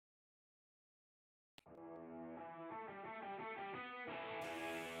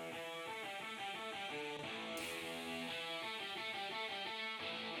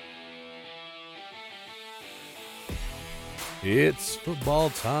It's football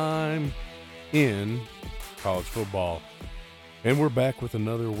time in college football. And we're back with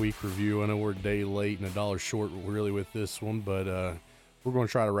another week review. I know we're a day late and a dollar short really with this one, but we're going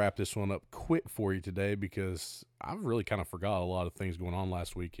to try to wrap this one up quick for you today because I've really kind of forgot a lot of things going on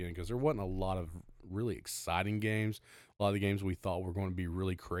last weekend because there wasn't a lot of really exciting games. A lot of the games we thought were going to be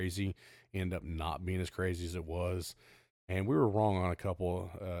really crazy end up not being as crazy as it was. And we were wrong on a couple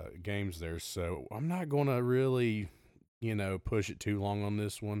games there. So I'm not going to really push it too long on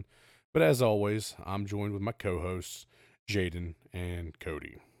this one. But as always, I'm joined with my co-hosts, Jayden and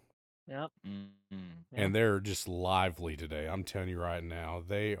Cody. Yep. And Yeah. they're just lively today. I'm telling you right now,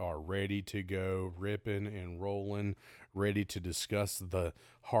 they are ready to go, ripping and rolling, ready to discuss the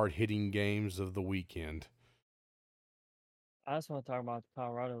hard-hitting games of the weekend. I just want to talk about the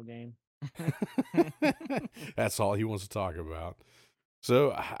Colorado game. That's all he wants to talk about.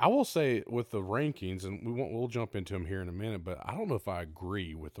 So I will say with the rankings, and we'll jump into them here in a minute, but I don't know if I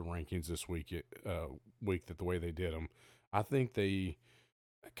agree with the rankings this week that the way they did them. I think they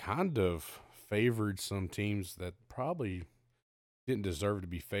kind of favored some teams that probably didn't deserve to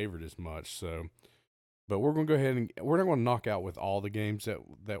be favored as much. So, but we're going to go ahead and we're not going to knock out with all the games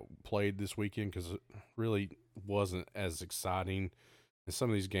that played this weekend because it really wasn't as exciting. And some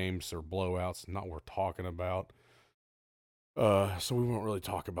of these games are blowouts, not worth talking about. So we won't really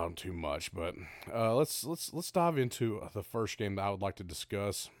talk about them too much, but let's dive into the first game that I would like to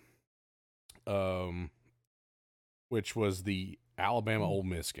discuss, um, which was the Alabama Ole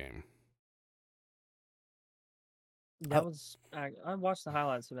Miss game. I, I watched the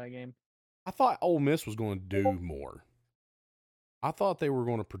highlights of that game. I thought Ole Miss was going to do more. I thought they were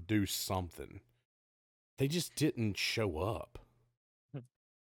going to produce something. They just didn't show up.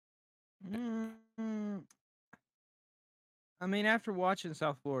 Mm, I mean, after watching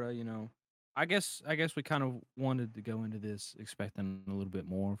South Florida, I guess we kind of wanted to go into this expecting a little bit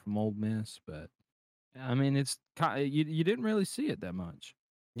more from Old Miss, but I mean, you didn't really see it that much.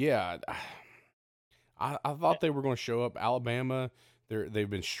 Yeah, I thought they were going to show up. Alabama, they've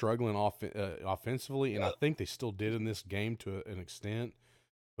been struggling offensively, and I think they still did in this game to an extent.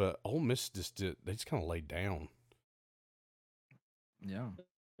 But Ole Miss they just kind of laid down. Yeah.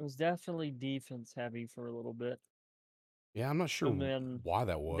 It was definitely defense heavy for a little bit. Yeah, I'm not And sure then why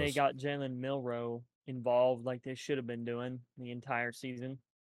that they was. got Jalen Milrow involved like they should have been doing the entire season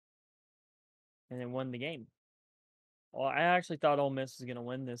and then won the game. Well, I actually thought Ole Miss was going to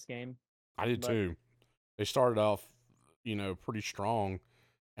win this game, I did but too. They started off, pretty strong,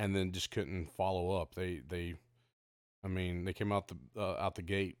 and then just couldn't follow up. I mean, they came out the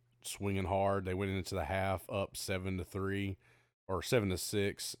gate swinging hard. They went into the half up 7-3 or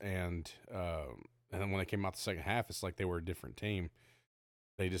 7-6, and then when they came out the second half, it's like they were a different team.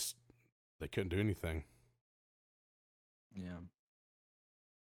 They just they couldn't do anything. Yeah.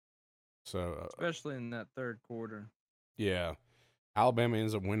 So Especially in that third quarter. yeah, Alabama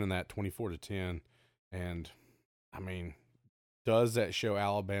ends up winning that 24-10, and I mean, does that show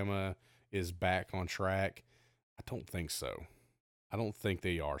Alabama is back on track? I don't think so. I don't think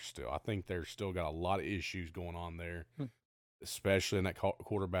they are still. I think they're still got a lot of issues going on there, especially in that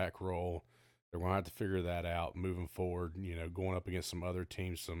quarterback role. They're going to have to figure that out moving forward. Going up against some other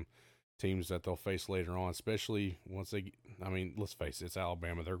teams, some teams that they'll face later on, especially once they. I mean, let's face it, it's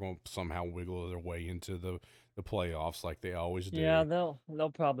Alabama. They're going to somehow wiggle their way into the playoffs like they always yeah, do.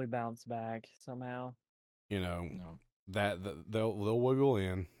 they'll probably bounce back somehow. You know No. they'll wiggle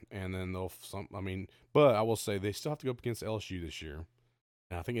in, and then they'll some. I mean, but I will say they still have to go up against LSU this year,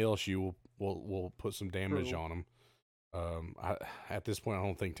 and I think LSU will put some damage True. on them. At this point, I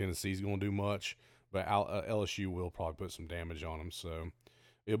don't think Tennessee's going to do much, but LSU will probably put some damage on them. So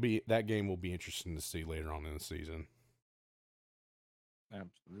that game will be interesting to see later on in the season.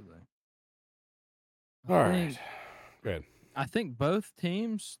 Absolutely. I All right, think good. I think both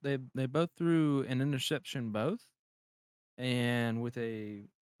teams they both threw an interception both, and with I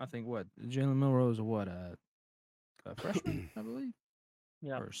think what Jalen Milrow is a freshman, I believe,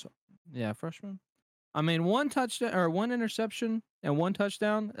 Yeah. or so, yeah, freshman. I mean, one touchdown or one interception and one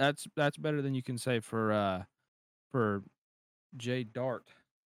touchdown. That's better than you can say for Jay Dart,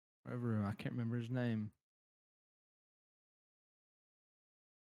 whatever I can't remember his name,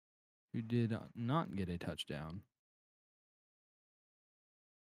 who did not get a touchdown.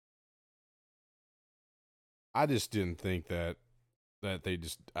 I just didn't think that they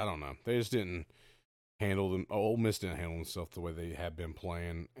just I don't know they just didn't handle them. Ole Miss didn't handle themselves the way they had been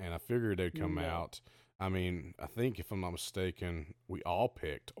playing, and I figured they'd come No. out. I mean, I think if I'm not mistaken, we all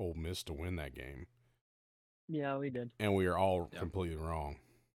picked Ole Miss to win that game, Yeah, we did. and we are all Yeah. completely wrong.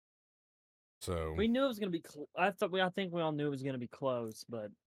 So We knew it was gonna be. I think we all knew it was gonna be close,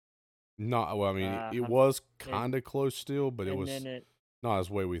 but not well. I mean, it I'm was it, kind of close still, but it and was then it not as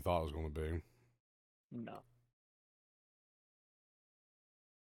way we thought it was going to be. no.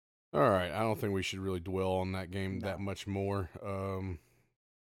 All right, I don't think we should really dwell on that game that No. much more.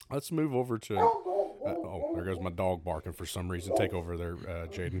 Let's move over to. Oh, there goes my dog barking for some reason. Take over there,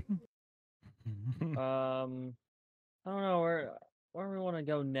 Jayden. I don't know where we want to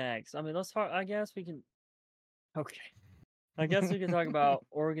go next. I mean, let's talk. I guess we can. Okay. I guess we could talk about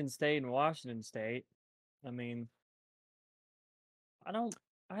Oregon State and Washington State. I mean, I don't.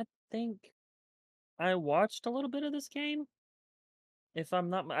 I think I watched a little bit of this game. If I'm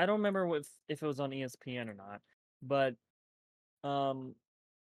not, I don't remember if it was on ESPN or not. But um,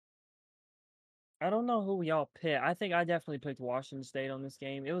 I don't know who we all picked. I think I definitely picked Washington State on this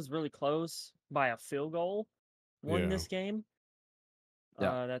game. It was really close by a field goal. Won Yeah. this game.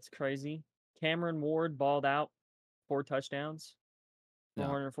 Yeah. That's crazy. Cameron Ward balled out 4 touchdowns, Yeah.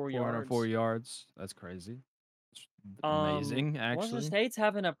 404 404 yards. yards. That's crazy. It's amazing, Washington actually. State's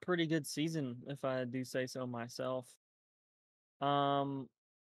having a pretty good season, if I do say so myself. Um,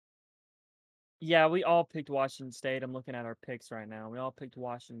 yeah, we all picked Washington State. I'm looking at our picks right now. We all picked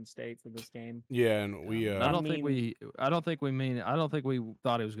Washington State for this game. Yeah, and we. And I I don't think mean, I don't think we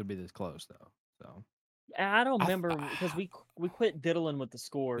thought it was going to be this close though. So I don't I remember because we quit diddling with the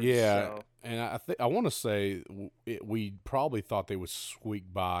scores. Yeah, So and I think I want to say we probably thought they would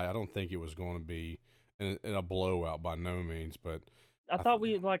squeak by. I don't think it was going to be in a blowout by no means, but I I thought th-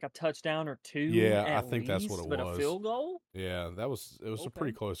 we had like a touchdown or 2 yeah, I at think that's what it least, but a was. field goal. Yeah, it was a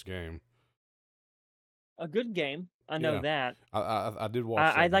pretty Okay, close game. a good game. I know Yeah, that. I did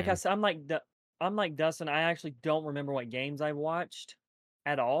watch I that like I game. said, I'm like Dustin. I actually don't remember what games I watched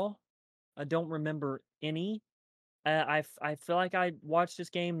at all. I don't remember any. I feel like I watched this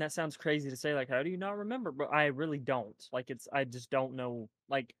game. That sounds crazy to say. Like, how do you not remember? But I really don't. Like, I just don't know.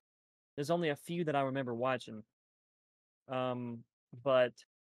 Like, there's only a few that I remember watching. Um, but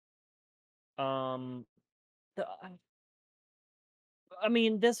um, I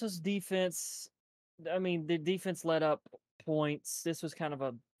mean, this was defense. I mean, the defense let up points. This was kind of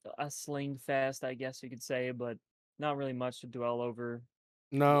a sling fest, I guess you could say, but not really much to dwell over.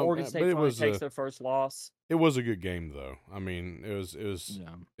 No, Oregon but State finally takes their first loss. it was a good game though. I mean,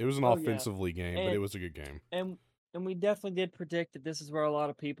 yeah, it was an Oh yeah, offensively game, but it and was a good game. and and we definitely did predict that this is where a lot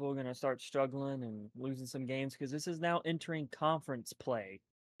of people are going to start struggling and losing some games because this is now entering conference play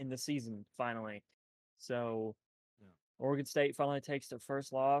in the season finally. So yeah. Oregon State finally takes their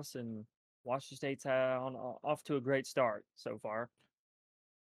first loss, and Washington State's off to a great start so far.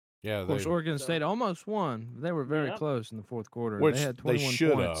 Yeah, Of course, they Oregon So State almost won. They were very yeah, close in the fourth quarter. They which had they 21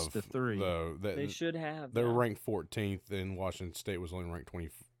 should points have to 3. though. they should have. They were Yeah, ranked 14th, and Washington State was only ranked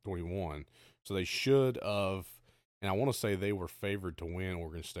 21. So they should have, and I want to say they were favored to win.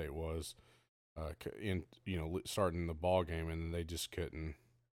 Oregon State was, in starting the ball game, and they just couldn't.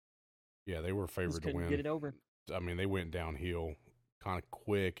 Yeah, they were just favored to couldn't get win. it over. I mean, they went downhill kind of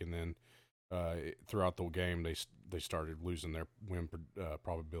quick, and then throughout the game, they started losing their win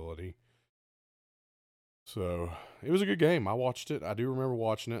probability. So it was a good game. I watched it. I do remember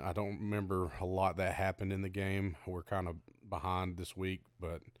watching it. I don't remember a lot that happened in the game. We're kind of behind this week,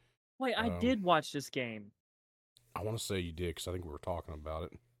 but Wait, I um, did watch this game. I want to say you did because I think we were talking about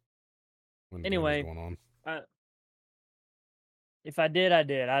it when the game was Anyway, going on. I, if I did, I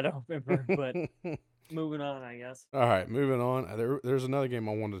did. I don't remember, but moving on, I guess. All right, moving on. There's another game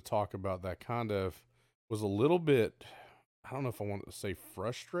I wanted to talk about that kind of was a little bit. I don't know if I want to say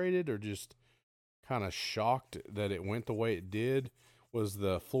frustrated or just kind of shocked that it went the way it did. Was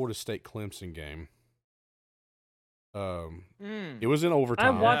the Florida State Clemson game? It was in I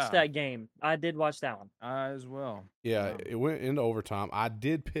overtime. watched Yeah. that game. I did watch that one. I as well. Yeah, it went into overtime. I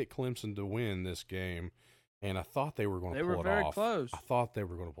did pick Clemson to win this game, and I thought they were going to They pull were it very off. close. I thought they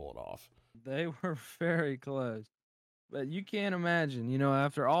were going to pull it off. They were very close. But you can't imagine,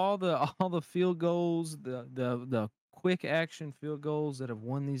 after all the field goals, the quick action field goals that have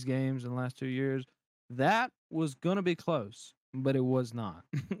won these games in the last 2 years, that was gonna be close, but it was not.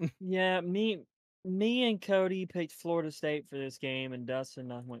 Yeah, me and Cody picked Florida State for this game, and Dustin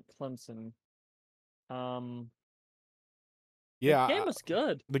and I went Clemson. Um, the Yeah, game was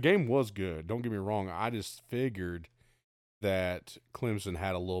good. the game was good. Don't get me wrong. I just figured that Clemson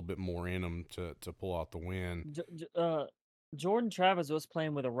had a little bit more in them to pull out the win. Jordan Travis was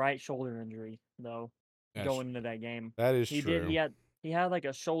playing with a right shoulder injury though, That's, going into that game. that is He true. did. He had like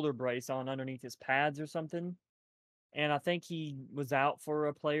a shoulder brace on underneath his pads or something, and I think he was out for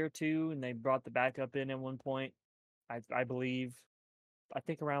a play or two, and they brought the backup in at one point. I believe. I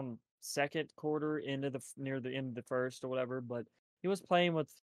think around second quarter into near the end of the first or whatever. But he was playing with,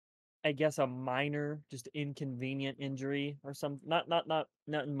 I guess, a minor, just inconvenient injury or something. Not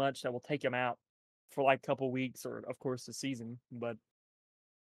nothing much that will take him out for like a couple weeks or, of course, the season. But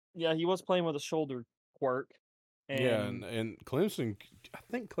yeah, he was playing with a shoulder quirk, Yeah, and and Clemson, I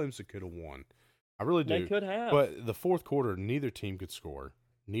think Clemson could have won. I really they do. could have. But the fourth quarter, neither team could score.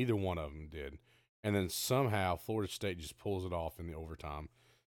 Neither one of them did. And then somehow Florida State just pulls it off in the overtime.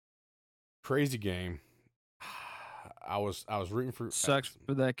 Crazy game. I was rooting for Sucks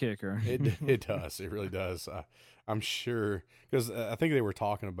for that kicker. it does. It really does. I'm sure because I think they were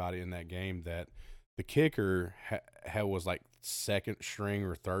talking about it in that game that the kicker was like second string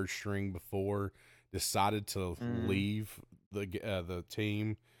or third string before decided to leave the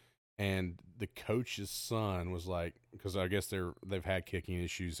team, and the coach's son was like, because I guess they've had kicking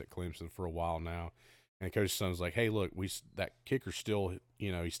issues at Clemson for a while now, and the coach's son was like, hey, look, that kicker's still,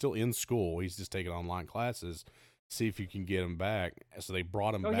 he's still in school. He's just taking online classes. See if you can get him back. So they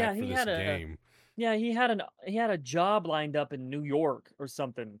brought him Oh back yeah, for he this had game. he had a job lined up in New York or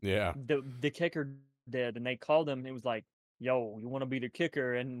something. Yeah. The kicker did, and they called him. He was like, "Yo, you want to be the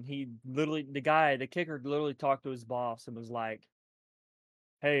kicker?" And the kicker literally talked to his boss and was like,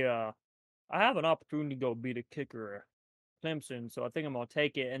 "Hey, I have an opportunity to go be the kicker at Clemson, so I think I'm gonna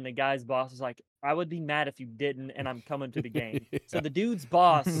take it." And the guy's boss is like, "I would be mad if you didn't, and I'm coming to the game." So Yeah, the dude's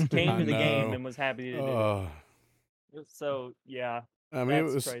boss came I to the game know. and was happy to do Uh, it. So yeah, I mean,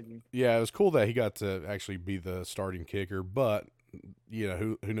 that's crazy. it was cool that he got to actually be the starting kicker, but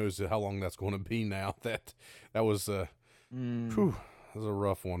who knows how long that's going to be now. That was whew, that was a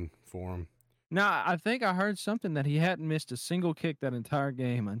rough one for him. Now, I think I heard something that he hadn't missed a single kick that entire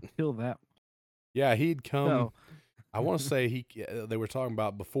game until that. Yeah, he'd come. So, I want to say they were talking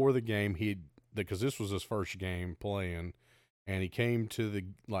about before the game because this was his first game playing, and he came to the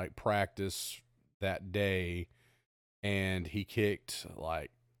practice that day, and he kicked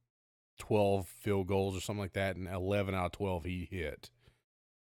like 12 field goals or something like that, and 11 out of 12 he hit.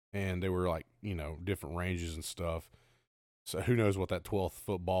 And they were like, different ranges and stuff. So who knows what that 12th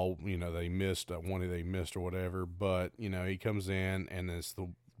football, they missed, one they missed or whatever. But, he comes in and it's the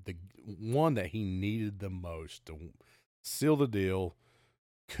one that he needed the most to seal the deal,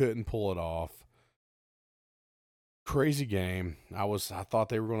 couldn't pull it off. Crazy game. I thought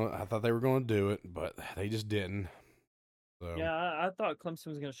they were gonna do it, but they just didn't. So Yeah, I thought Clemson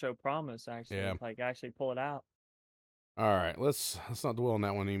was going to show promise, actually, yeah. like actually pull it out. All right, let's not dwell on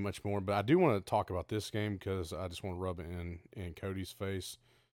that one any much more. But I do want to talk about this game because I just want to rub it in Cody's face.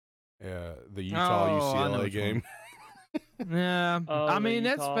 The Utah I know UCLA which one. game. Yeah, Oh, I the mean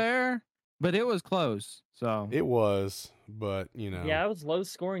that's Utah. fair, but it was close. So It was, but Yeah, it was low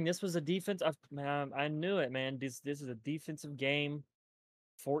scoring. This was a defense. Man, I knew it, man. This is a defensive game.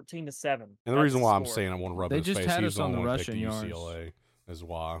 14-7. and the That's reason the why I'm score. saying I want to rub they his just face, had he's us the on only the one that picked rushing the yards. UCLA is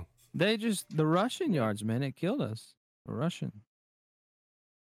why. The rushing yards, man, it killed us. The rushing.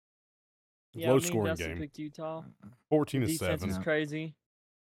 Yeah, Low me and scoring Dustin game. picked Utah. 14 The to defense 7. was Yeah. crazy.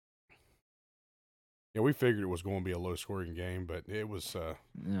 Yeah, we figured it was going to be a low scoring game, but it was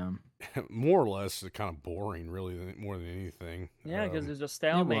Yeah. more or less kind of boring, really, more than anything. Yeah, because it was a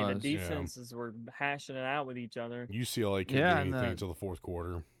stalemate. The was. Yeah. defenses were hashing it out with each other. UCLA couldn't Yeah, do and anything until the fourth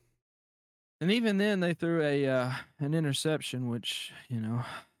quarter. And even then, they threw an interception, which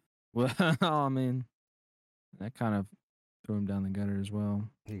well, I mean, that kind of threw him down the gutter as well.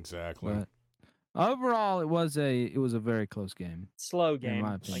 Exactly. But overall, it was a very close game. Slow In game,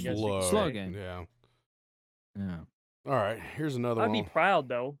 my I opinion. guess you could Slow say. game. Yeah. Yeah. All right. Here's another I'd one. be proud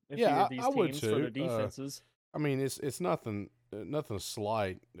though if you Yeah, were these I would teams for too. their defenses. I mean, it's nothing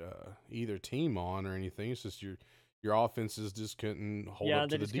slight either team on or anything. It's just your offenses just couldn't hold Yeah, up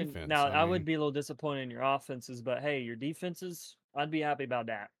they to the just couldn't. defense. Now, I mean, would be a little disappointed in your offenses, but hey, your defenses, I'd be happy about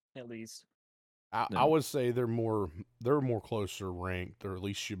that at least. I Yeah. would say they're more closer ranked, or at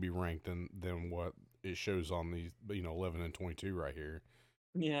least should be ranked than what it shows on these 11 and 22 right here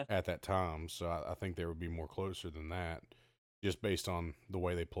Yeah, at that time. So I think they would be more closer than that, just based on the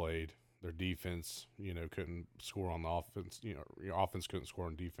way they played. Their defense, couldn't score on the offense. Your offense couldn't score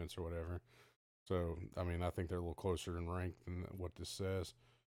on defense or whatever. So I mean, I think they're a little closer in rank than what this says.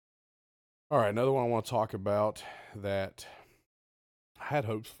 All right, another one I want to talk about that I had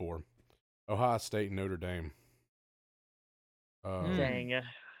hopes for. Ohio State and Notre Dame. dang,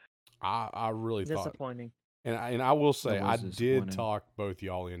 I really thought, disappointing. and I will say, That I was did disappointing. talk both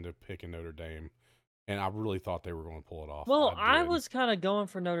y'all into picking Notre Dame, and I really thought they were going to pull it off. Well, I did. was kind of going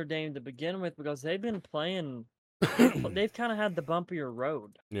for Notre Dame to begin with because they've been playing. They've kind of had the bumpier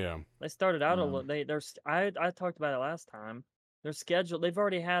road. Yeah, They started out a Yeah. little. I talked about it last time. Their schedule. They've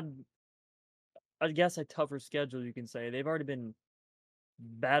already had I guess, a tougher schedule, you can say. They've already been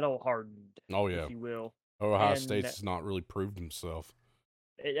battle hardened, Oh if yeah, you will. Ohio And State's not really proved himself.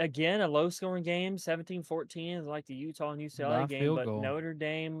 again, a low scoring game, 17-14 is like the Utah and UCLA By game, field but goal. Notre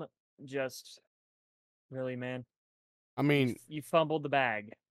Dame just really, man, I mean, you fumbled the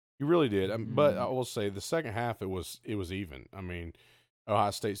bag. you really did. But I Mm. will say the second half it was even. I mean,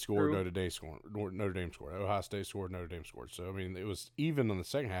 Ohio State scored, True. Notre Dame scored. Ohio State scored, Notre Dame scored. So I mean, it was even in the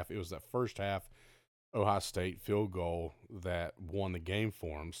second half. It was that first half Ohio State field goal that won the game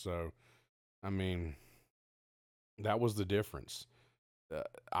for them. So I mean, that was the difference. Uh,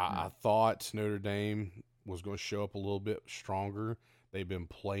 I thought Notre Dame was going to show up a little bit stronger. They've been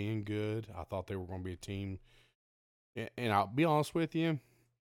playing good. I thought they were going to be a team. And I'll be honest with you,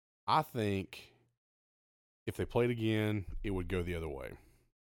 I think if they played again, it would go the other way.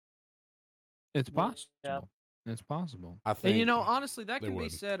 It's Yeah. possible. It's possible. I And you think know, honestly, that they can be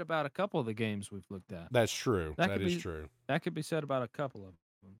would. said about a couple of the games we've looked at. That's true. That That could is be true. that could be said about a couple of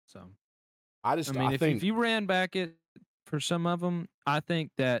them. So I I mean, I if think you ran back it for some of them, I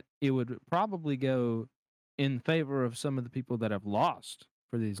think that it would probably go in favor of some of the people that have lost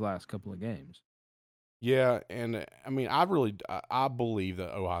for these last couple of games. yeah, and I mean I believe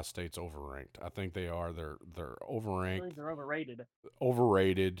that Ohio State's overranked. I think they are. They're I overranked, believe they're overrated.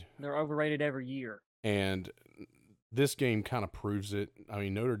 overrated, They're overrated every year. and this game kind of proves it. I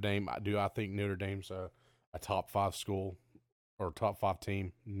mean Notre Dame. I think Notre Dame's a top 5 school or top 5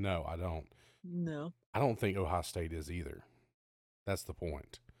 team? No, I don't. No. I don't think Ohio State is either. That's the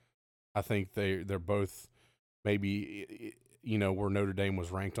point. I think they're both maybe where Notre Dame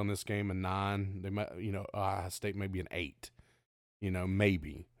was ranked on this game a 9. They might Ohio State maybe an 8.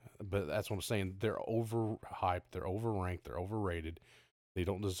 Maybe. But that's what I'm saying. They're overhyped. They're overranked. They're overrated. They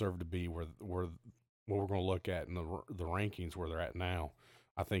don't deserve to be where what we're going to look at in the rankings where they're at now.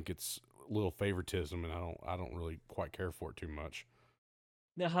 I think it's a little favoritism, and I don't really quite care for it too much.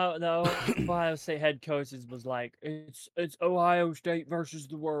 The Ohio State head coaches was like, it's Ohio State versus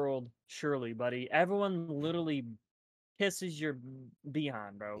the world. Surely, buddy. Everyone literally kisses your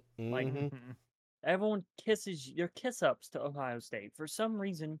behind, bro. Like Mm-hmm. everyone kisses your kiss ups to Ohio State for some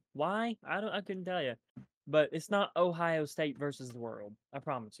reason. Why? I couldn't tell you. But it's not Ohio State versus the world. I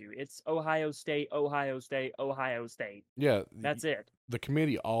promise you. It's Ohio State, Ohio State, Ohio State. Yeah, That's it. the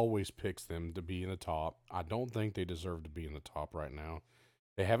committee always picks them to be in the top. I don't think they deserve to be in the top right now.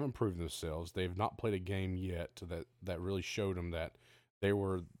 They haven't proven themselves. They've not played a game yet that really showed them that they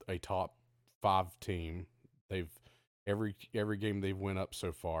were a top 5 team. They've every game they've went up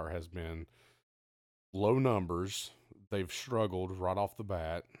so far has been low numbers. They've struggled right off the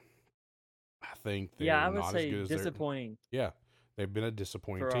bat. I think Yeah, they're I would not as say good as they're. disappointing Yeah, they've been a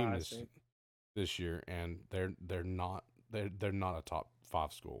disappointing for team Ohio State. this year, and they're not they're not a top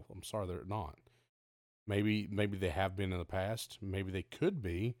 5 school. I'm sorry, they're not. Maybe they have been in the past. Maybe they could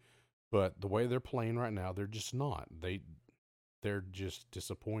be, but the way they're playing right now, they're just not. They're just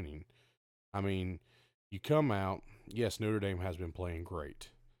disappointing. I mean, you come out. Yes, Notre Dame has been playing great.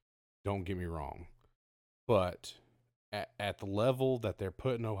 Don't get me wrong, but at the level that they're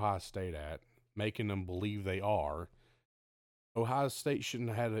putting Ohio State at, making them believe they are, Ohio State shouldn't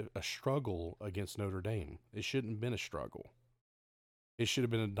have had a struggle against Notre Dame. It shouldn't have been a struggle. It should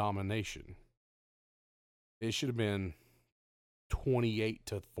have been a domination. It should have been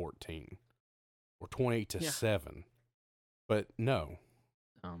 28-14 or 28-7. But no,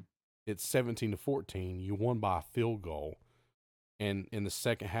 Um, it's 17-14. You won by a field goal. And in the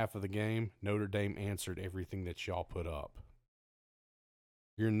second half of the game, Notre Dame answered everything that y'all put up.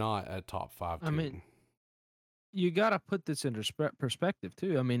 You're not a top 5 team. I mean, you got to put this into perspective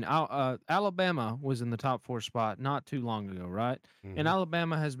too. I mean, Alabama was in the top 4 spot not too long ago, right? And Mhm.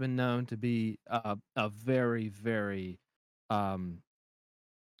 Alabama has been known to be a very, very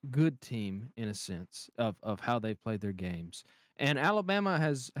good team in a sense of how they played their games. And Alabama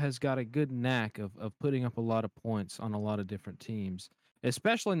has got a good knack of putting up a lot of points on a lot of different teams,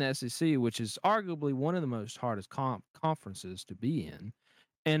 especially in the SEC, which is arguably one of the most hardest conferences to be in.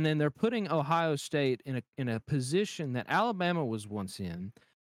 And then they're putting Ohio State in a position that Alabama was once in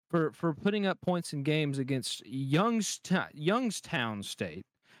for putting up points in games against Youngstown State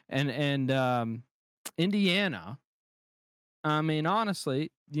and Indiana. I mean,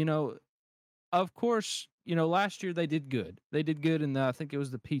 honestly, of course, last year they did good. They did good in I think it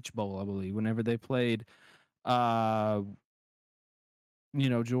was the Peach Bowl, I believe, whenever they played, uh,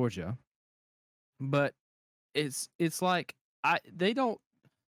 Georgia. But it's like they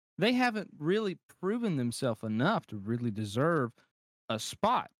haven't really proven themselves enough to really deserve a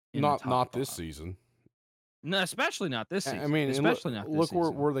spot in the top Not this 5. season. No, especially not this I season. mean, and Especially not this look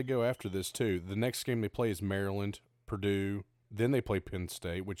season. where they go after this too. The next game they play is Maryland, Purdue. Then they play Penn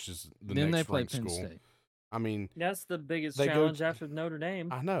State, which is the Then they next play ranked Penn school. State. I mean, That's the biggest they go. challenge after Notre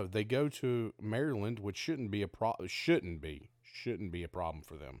Dame. I know they go to Maryland, which shouldn't be a shouldn't be a problem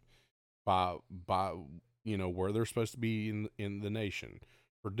for them. By where they're supposed to be in the nation.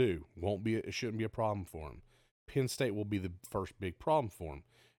 Purdue it shouldn't be a problem for them. Penn State will be the first big problem for them.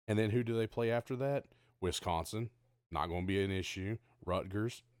 And then who do they play after that? Wisconsin, not going to be an issue.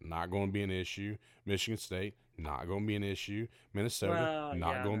 Rutgers, not going to be an issue. Michigan State, not going to be an issue. Minnesota, Well,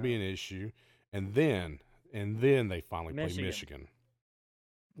 not yeah, going to no. be an issue. And then they finally play Michigan. Michigan,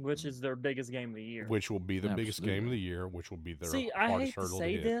 which is their biggest game of the year. which will be the biggest game of Absolutely. the year, which will be their See, I hardest hate to hurdle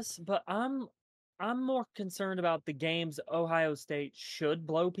say hit. this, but I'm more concerned about the games Ohio State should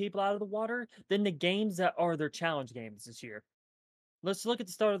blow people out of the water than the games that are their challenge games this year. Let's look at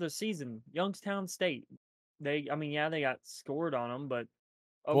the start of the season. Youngstown State. They got scored on them, but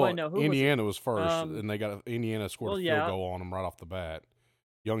wait, no, who Indiana was was it? first, and Indiana scored a field yeah. goal on them right off the bat.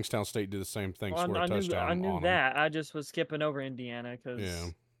 Youngstown State did the same thing, Well, scored a I touchdown knew on them. that. I just was skipping over Indiana because Yeah,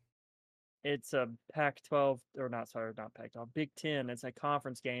 it's a Pac-12 or not Pac-12, Big Ten. It's a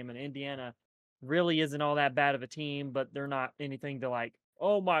conference game, and Indiana really isn't all that bad of a team, but they're not anything to like.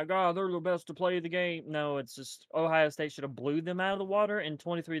 Oh my God, they're the best to play the game. No, it's just Ohio State should have blew them out of the water, and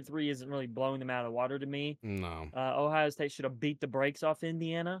 23-3 isn't really blowing them out of the water to me. no, Ohio State should have beat the brakes off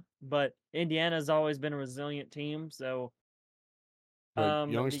Indiana, but Indiana's always been a resilient team, so but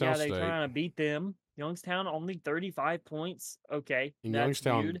Youngstown they State trying to beat them. Youngstown only 35 points. Okay, and that's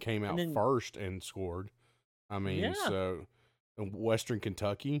Youngstown weird. came out And then first and scored. I mean, yeah, so Western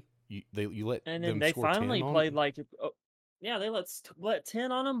Kentucky, you let and then them they score 10 finally on played like yeah, they let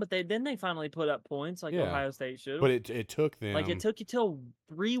 10 on them, but they finally put up points like Yeah, Ohio State should but have. it took them Like it took you till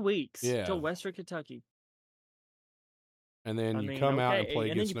 3 weeks Yeah. till Western Kentucky. and then I you mean, come out and okay, play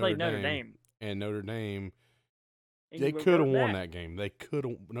and then against you played Notre Notre Dame, Dame, and Notre Dame and they you could have revert won back. that game.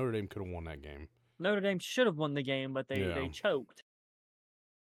 Notre Dame could have won that game. Notre Dame should have won the game, but they Yeah. choked.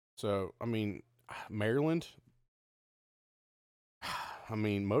 So, I mean, Maryland, I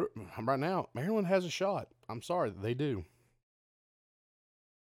mean, right now, Maryland has a shot. I'm sorry, they do.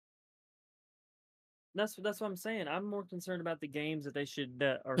 That's what I'm saying. I'm more concerned about the games that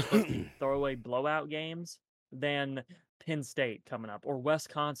are supposed to be throwaway blowout games than Penn State coming up or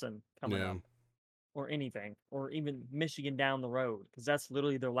Wisconsin coming Yeah. up or anything or even Michigan down the road because that's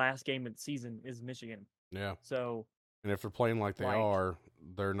literally their last game of the season is Michigan. Yeah. So, And if they're playing like they Like- are,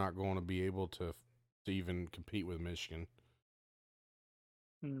 they're not going to be able to even compete with Michigan.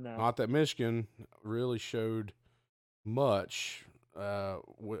 no. Not that Michigan really showed much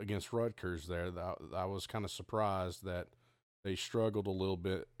against Rutgers there. I was kind of surprised that they struggled a little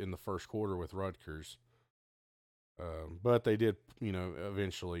bit in the first quarter with Rutgers. But they did,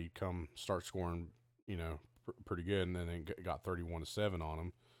 eventually start scoring, pretty good, and then they got 31-7 on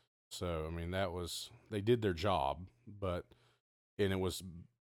them. So, I mean, they did their job, and it was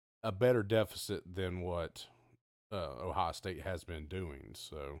a better deficit than what Ohio State has been doing.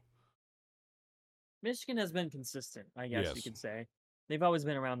 So, Michigan has been consistent, I guess you Yes. could say. They've always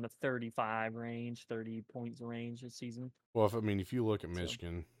been around the 35 range, 30 points range this season. well, if you look at So-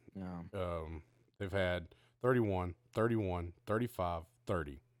 Michigan, Yeah. they've had 31, 31, 35,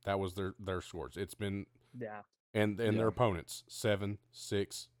 30. That was their scores. It's been Yeah. and Yeah. their opponents 7,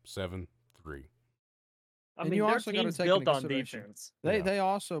 6, 7, 3. I And mean, you their also gotta team's take built into on consideration- defense. They Yeah. they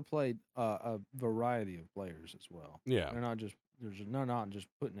also played a variety of players as well. Yeah. They're not just not just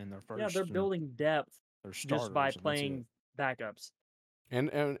putting in their first. Yeah, they're and building depth their starters, just by and that's it. playing backups. And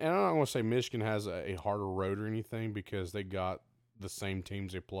I'm not going to say Michigan has a harder road or anything because they got the same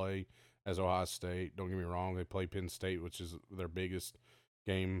teams they play as Ohio State. Don't get me wrong; they play Penn State, which is their biggest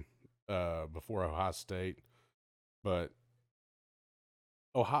game before Ohio State. But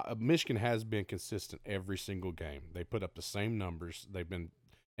Michigan has been consistent every single game. They put up the same numbers.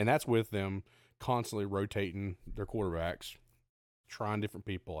 And that's with them constantly rotating their quarterbacks, trying different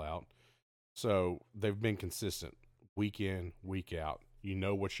people out. So they've been consistent week in, week out. You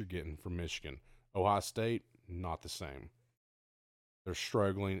know what you're getting from Michigan. Ohio State, not the same. They're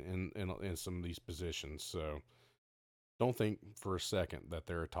struggling in some of these positions. So don't think for a second that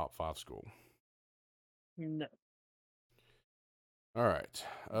they're a top 5 school. No. All right.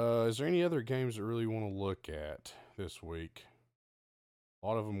 Is there any other games that really want to look at this week? A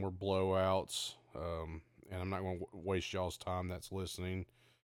lot of them were blowouts, and I'm not going to waste y'all's time that's listening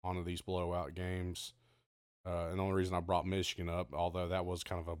onto these blowout games. And the only reason I brought Michigan up, although that was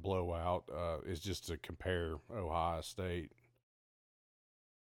kind of a blowout, is just to compare Ohio State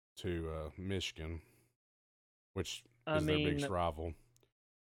to Michigan. which I is their biggest mean, rival.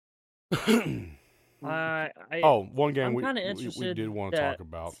 I One game I'm we kind of we interested did want to talk that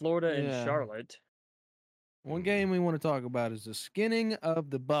about. Florida and Yeah. Charlotte. One game we want to talk about is the skinning of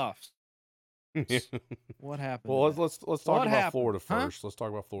the Buffs. What happened Well, to that? let's talk What about happened? Florida Huh? first. Let's talk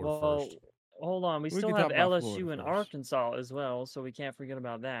about Florida Well, first. hold on. We We still could have talk about Florida LSU and first. Arkansas as well, so we can't forget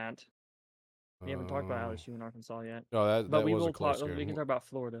about that. We haven't talked about Uh, LSU and Arkansas yet, oh, but that we was a will talk. close We can game. talk about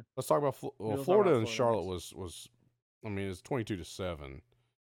Florida. Let's talk about We will talk Florida about and Florida Charlotte next. was. I mean, it's 22-7.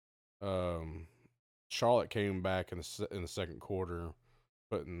 Um, Charlotte came back in the second quarter,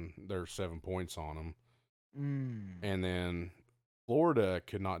 putting their 7 points on them, and then Florida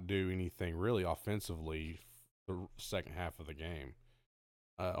could not do anything really offensively the second half of the game.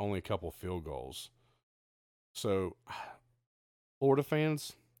 Only a couple field goals. So, Florida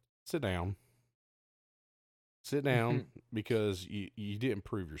fans, sit down. Sit down because you didn't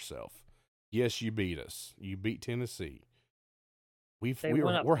prove yourself. Yes, you beat us. You beat Tennessee. They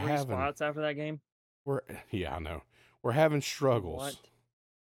went up We're 3 having spots after that game. yeah, I know. We're having struggles.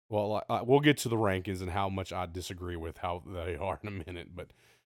 What? Well, we'll get to the rankings and how much I disagree with how they are in a minute, but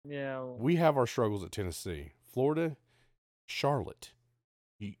Yeah. we have our struggles at Tennessee. Florida, Charlotte.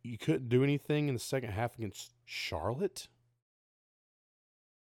 You couldn't do anything in the second half against Charlotte?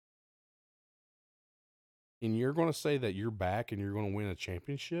 And you're going to say that you're back and you're going to win a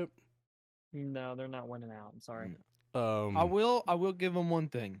championship? No, they're not winning out. I'm sorry. I will give them one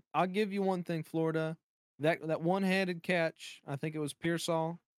thing. I'll give you one thing, Florida. That one-handed catch, I think it was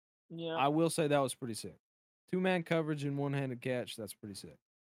Pearsall. Yeah. I will say that was pretty sick. 2-man coverage and one-handed catch, that's pretty sick.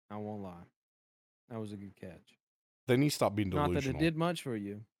 I won't lie. That was a good catch. They need to stop being delusional. Not that it did much for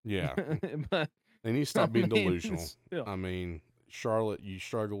you. Yeah. But They need to stop being delusional. still. I mean, Charlotte, you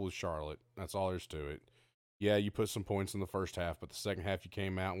struggle with Charlotte. That's all there's to it. Yeah, you put some points in the first half, but the second half you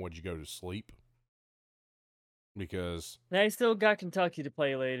came out and would you go to sleep? Because They still got Kentucky to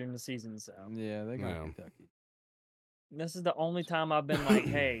play later in the season, so Yeah, they got Yeah. Kentucky. this is the only time I've been like,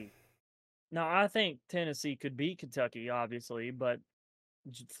 hey. Now I think Tennessee could beat Kentucky, obviously, but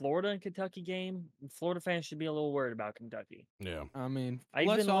Florida and Kentucky game, Florida fans should be a little worried about Kentucky. yeah, I mean, Even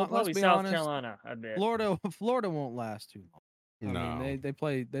let's probably be South honest. Carolina, I bet. Florida won't last too long. I no, mean, they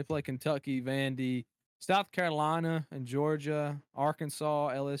play Kentucky, Vandy, South Carolina, and Georgia, Arkansas,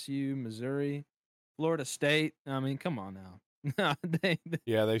 LSU, Missouri, Florida State. I mean, come on now.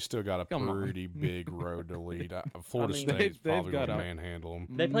 yeah, they still got a Come on. pretty big road to lead. Florida mean, State's they've probably going got to a- manhandle them.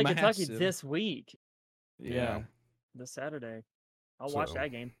 They play Kentucky massive. this week, Yeah. this Saturday. I'll watch So,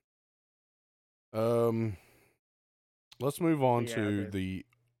 that game. Let's move on Yeah, to the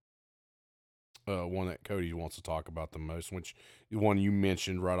one that Cody wants to talk about the most, which the one you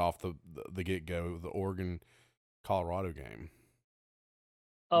mentioned right off the get go, the Oregon Colorado game.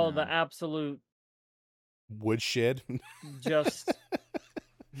 Oh, No. the absolute Woodshed. just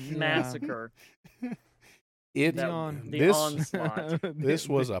Yeah. massacre. It That- on- the this onslaught. this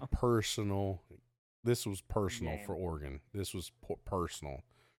was a personal. This was personal Game. for Oregon. This was personal,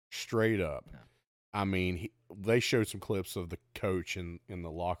 straight up. Yeah. I mean, they showed some clips of the coach in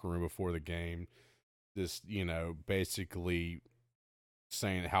the locker room before the game, just basically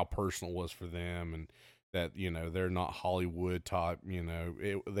saying how personal it was for them and that they're not Hollywood type. He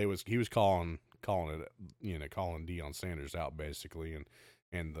was calling it calling Deion Sanders out basically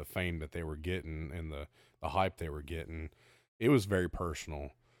and the fame that they were getting and the hype they were getting. It was very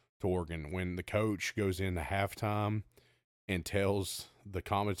personal to Oregon when the coach goes into halftime and tells the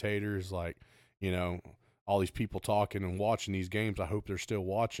commentators all these people talking and watching these games, I hope they're still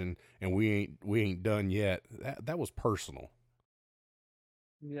watching and we ain't done yet. That was personal.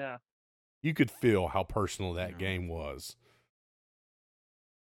 Yeah. You could feel how personal that Yeah. game was.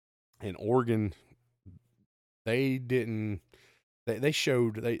 And Oregon, they didn't. They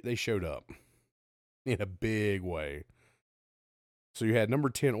showed up in a big way. So you had number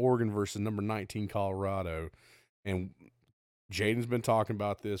 10 Oregon versus number 19 Colorado, and Jayden's been talking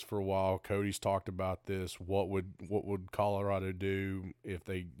about this for a while. Cody's talked about this. What would Colorado do if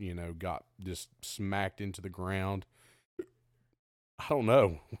they got just smacked into the ground? I don't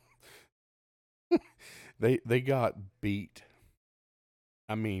know. They got beat.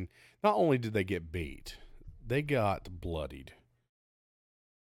 I mean, not only did they get beat, they got bloodied.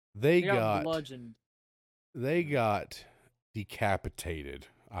 They got bludgeoned. They got decapitated,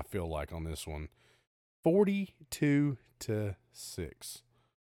 I feel like, on this one. 42-6.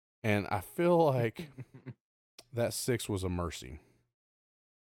 And I feel like that 6 was a mercy.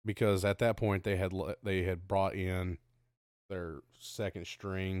 Because at that point they had brought in their second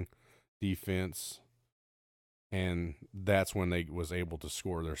string defense, and that's when they was able to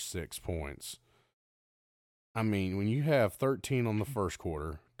score their 6 points. I mean, when you have 13 on the first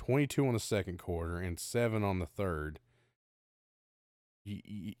quarter, 22 on the second quarter, and 7 on the third,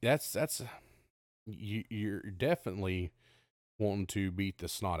 you're definitely wanting to beat the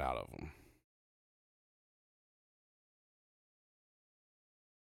snot out of them.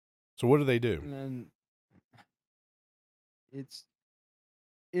 So what do they do? And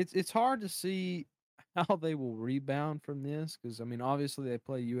it's hard to see how they will rebound from this because I mean, obviously they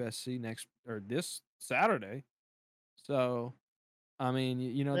play USC next or this Saturday, so I mean,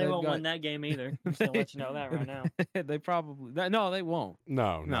 you know They they've won't got win that game either. I'm just gonna they let you know that right now. they probably no they won't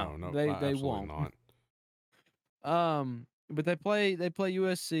No, no no, no, they absolutely won't not. but they play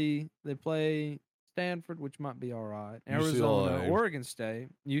USC, they play Stanford, which might be all right, Arizona, UCLA, Oregon State,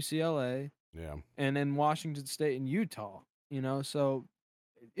 UCLA, yeah. and then Washington State and Utah. You know, so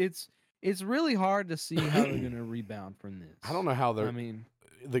it's it's really hard to see how they're going to rebound from this. I don't know how I they're mean,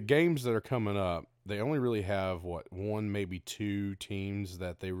 the games that are coming up. They only really have one, maybe two teams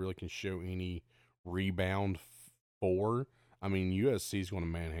that they really can show any rebound for. I mean, USC is going to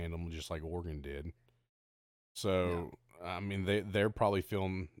manhandle them just like Oregon did. yeah. So I mean, they're probably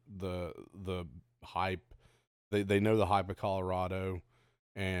feeling the hype. They know the hype of Colorado,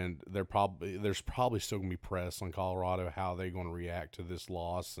 and there's probably still gonna be press on Colorado how they're going to react to this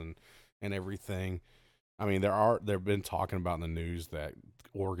loss and everything. I mean, they've been talking about in the news that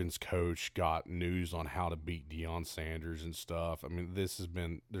Oregon's coach got news on how to beat Deion Sanders and stuff. I mean,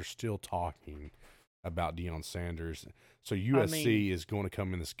 they're still talking about Deion Sanders. So I mean, USC is going to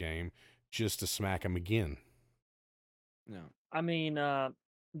come in this game just to smack him again. No. I mean,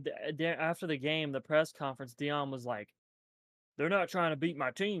 after the game, the press conference, Dion was like, "They're not trying to beat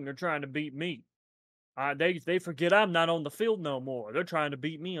my team. They're trying to beat me. They forget I'm not on the field no more. They're trying to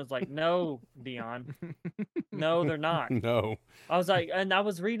beat me." I was like, "No, Dion. No, they're not." No. I was like, and I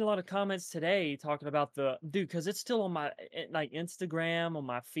was reading a lot of comments today talking about the dude because it's still on my like Instagram on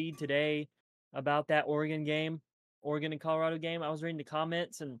my feed today about that Oregon and Colorado game. I was reading the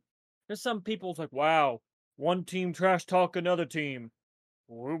comments and there's some people's like, "Wow, one team trash talk another team.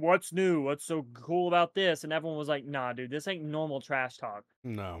 What's new? What's so cool about this?" And everyone was like, "Nah, dude, this ain't normal trash talk.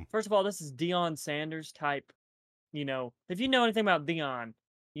 No. First of all, this is Deion Sanders type. You know, if you know anything about Deion,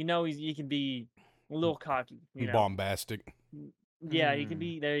 you know he can be a little cocky. You know, Bombastic. yeah, he can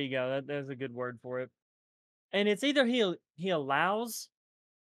be. There you go. There's a good word for it. And it's either he allows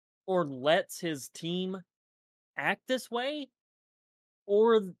or lets his team act this way,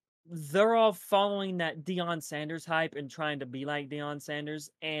 or they're all following that Deion Sanders hype and trying to be like Deion Sanders,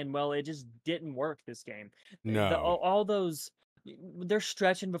 and well, it just didn't work this game. No. All those they're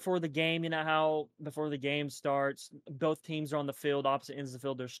stretching before the game. You know how before the game starts, both teams are on the field, opposite ends of the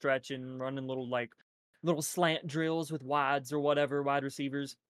field. They're stretching, running little slant drills with wides or whatever, wide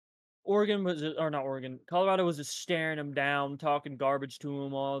receivers. Or not Oregon, Colorado was just staring them down, talking garbage to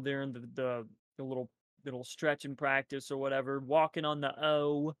them all during the little stretch in practice or whatever, walking on the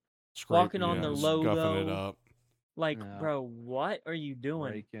O, walking on the Scuffing it logo. up. Like, Yeah. bro, what are you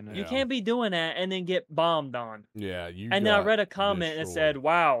doing? Breaking it. You Yeah. can't be doing that and then get bombed on. Yeah, you And then I got read a comment that destroyed. said,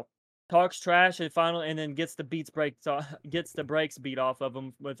 "Wow, talks trash and then gets gets the brakes beat off of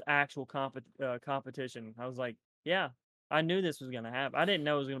him with actual competition." I was like, "Yeah, I knew this was gonna happen. I didn't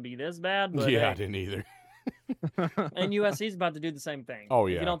know it was gonna be this bad, but Yeah, I hey." didn't either. And USC's about to do the same thing. Oh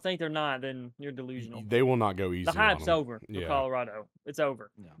If you yeah. don't think they're not, then you're delusional. They will not go easy The on hype's them. over for Yeah. Colorado. It's over.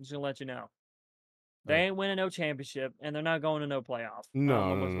 Yeah. I'm just gonna let you know. They ain't winning no championship, and they're not going to no playoff. I'm No, no,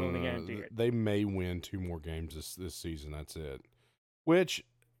 almost no, willing to no, guarantee no. it. They may win 2 more games this season. That's it. Which,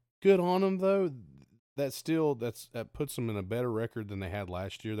 good on them though. That puts them in a better record than they had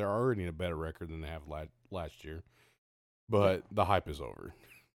last year. They're already in a better record than they have last year. But the hype is over.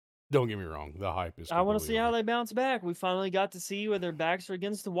 Don't get me wrong. The hype is. I want to see how over. they bounce back. We finally got to see where their backs are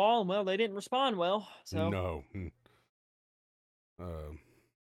against the wall, and well, they didn't respond well. So, No.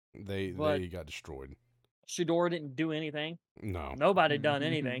 They but got destroyed. Shador didn't do anything. No. Nobody done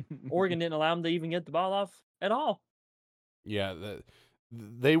anything. Oregon didn't allow them to even get the ball off at all. Yeah,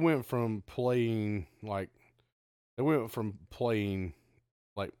 they went from playing like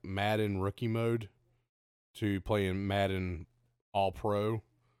Madden rookie mode to playing Madden All Pro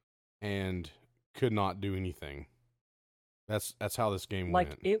and could not do anything. That's how this game Like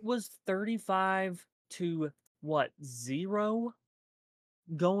went. it was 35 to what 0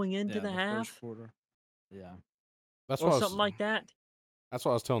 going into the half first quarter. Yeah. That's or what something like that. That's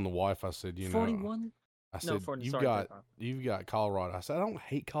what I was telling the wife. I said, 41. I No, said 40. you've Sorry, got 35. you've got Colorado. I said I don't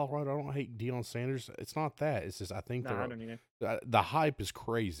hate Colorado. I don't hate Deion Sanders. It's not that. It's just I think Nah, I don't either. the hype is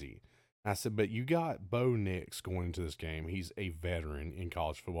crazy. I said, but you got Bo Nix going into this game. He's a veteran in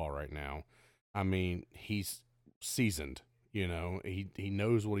college football right now. I mean, he's seasoned. He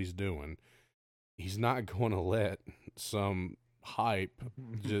knows what he's doing. He's not going to let some hype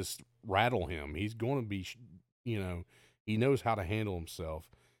just rattle him. He's going to be, he knows how to handle himself.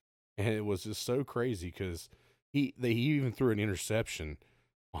 And it was just so crazy because he even threw an interception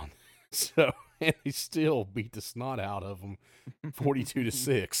on, so and he still beat the snot out of him,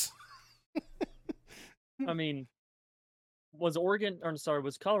 42-6. I mean, was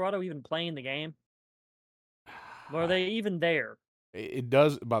Colorado even playing the game? Were they even there? It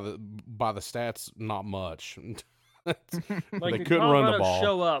does by the stats, not much. Like, They did couldn't run the Colorado ball.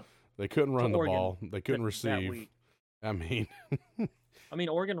 show up They couldn't run the Oregon ball. They couldn't that receive. week? I mean,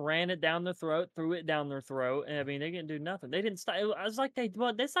 Oregon ran it down their throat, threw it down their throat, and they didn't do nothing. They didn't stop. It's like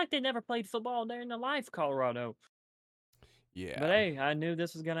they never played football in their life, Colorado. yeah. But hey, I knew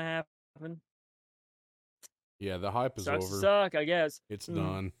this was gonna happen. Yeah, the hype is Sucks to over. suck, I guess. It's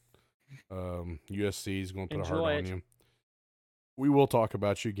done. USC is going to put a Enjoy hurt it. on you. We will talk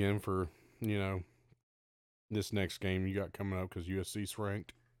about you again for, this next game you got coming up because USC's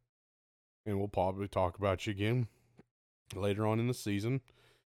ranked. And we'll probably talk about you again later on in the season.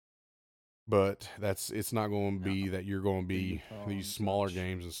 But it's not going to be that you're going to be Utah these and smaller such.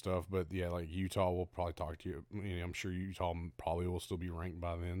 games and stuff. But yeah, like Utah, we'll probably talk to you. I'm sure Utah probably will still be ranked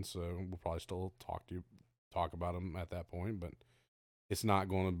by then, so we'll probably still talk about them at that point. But it's not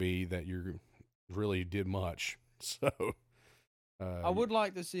going to be that you really did much. So I would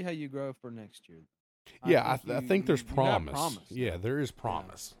like to see how you grow for next year. yeah, I think there's you got promise. Yeah, now. there is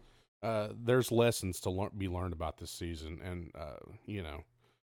promise. There's lessons to be learned about this season, and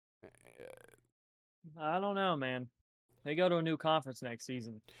I don't know, man. They go to a new conference next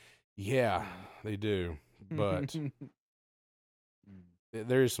season. yeah, they do, but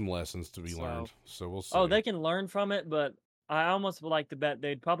there is some lessons to be learned. So we'll see. Oh, they can learn from it, but I almost would like to bet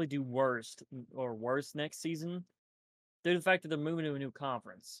they'd probably do worse next season due to the fact that they're moving to a new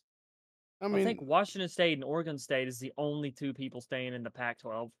conference. I I mean, think Washington State and Oregon State is the only two people staying in the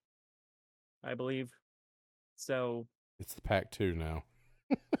Pac-12, I believe. So it's the Pac-2 now.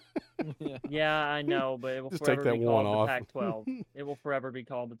 yeah, I know, but it will Just take forever that be one called the off. Pac-12. It will forever be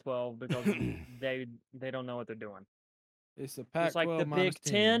called the 12 because they don't know what they're doing. It's the It's like Pac-12 the minus Big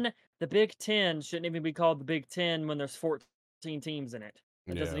 10. Ten. The Big Ten shouldn't even be called the Big Ten when there's 14 teams in it.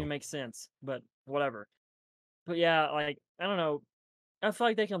 It doesn't Yeah. even make sense. But whatever. But yeah, like I don't know. I feel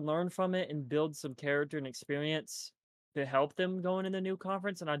like they can learn from it and build some character and experience to help them going in the new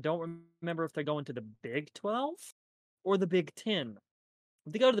conference. And I don't remember if they're going to the Big 12 or the Big 10.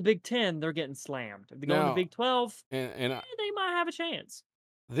 If they go to the Big 10, they're getting slammed. If they go in the Now, Big 12, and they might have a chance.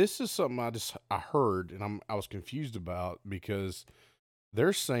 this is something I heard and I was confused about because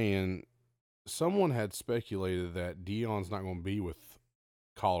they're saying someone had speculated that Dion's not going to be with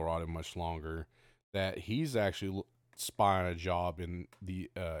Colorado much longer, that he's actually spying a job in the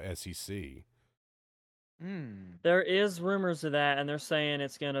SEC. There is rumors of that, and they're saying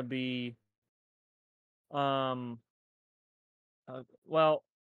it's going to be well,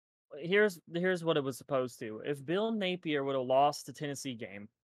 here's what it was supposed to. If Bill Napier would have lost the Tennessee game,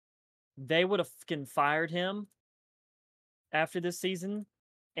 they would have fired him after this season.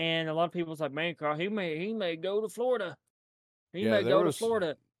 And a lot of people was like, man, Carl, he may go to Florida. He may go to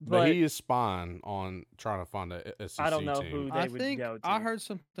Florida. But he is spying on trying to find a SEC I don't know team. who they would go to. I heard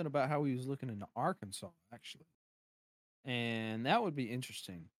something about how he was looking into Arkansas, actually. And that would be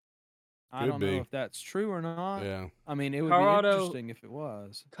interesting. I don't know if that's true or not. Yeah. I mean, it would be interesting if it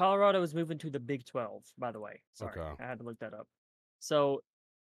was. Colorado is moving to the Big 12, by the way. Sorry, Okay. I had to look that up. So,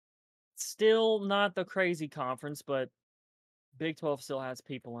 still not the crazy conference, but Big 12 still has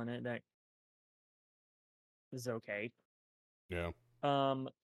people in it that is okay. Yeah.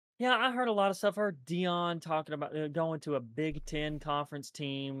 Yeah, I heard a lot of stuff. I heard Dion talking about going to a Big 10 conference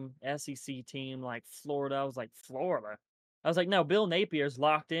team, SEC team like Florida. I was like, Florida? I was like, no, Bill Napier's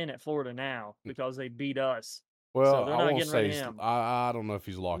locked in at Florida now because they beat us. Well, so they're not I won't getting say rid of him. I don't know if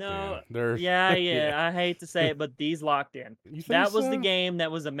he's locked in. Yeah, I hate to say it, but he's locked in. You think that was so? the game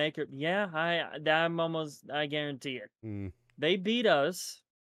that was a maker. Yeah, I guarantee it. They beat us.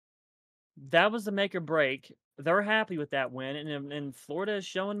 That was the make or break. They're happy with that win, and Florida is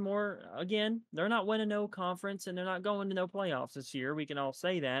showing more. Again, they're not winning no conference, and they're not going to no playoffs this year. We can all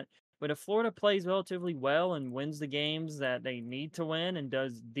say that. But if Florida plays relatively well and wins the games that they need to win and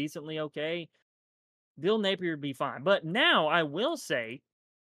does decently okay, Bill Napier would be fine. But now I will say,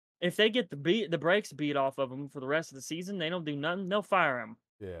 if they get the brakes beat off of him for the rest of the season, they don't do nothing. They'll fire him.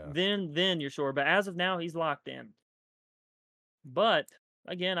 Yeah. Then you're sure. But as of now, he's locked in. But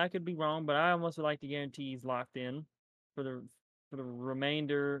again, I could be wrong, but I almost would like to guarantee he's locked in for the for the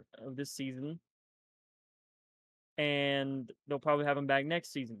remainder of this season, and they'll probably have him back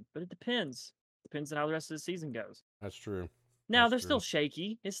next season. But it depends. Depends on how the rest of the season goes. That's true. Now That's they're true. still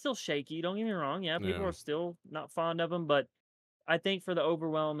shaky. It's still shaky. Don't get me wrong. Yeah, people Yeah. are still not fond of him, but I think for the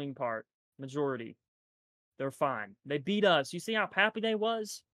overwhelming majority, they're fine. They beat us. You see how happy they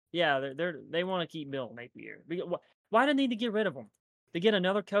was? Yeah, they want to keep Bill Napier. Why do they need to get rid of him? To get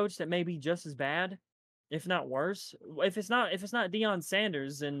another coach that may be just as bad, if not worse. If it's not Deion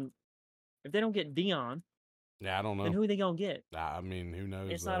Sanders, then if they don't get Deion, Yeah, I don't then know. who are they gonna get? I mean, who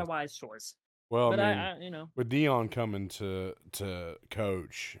knows? It's not a wise choice. Well, I But mean, I with Dion coming to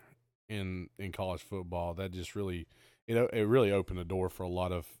coach in college football, that just really it really opened the door for a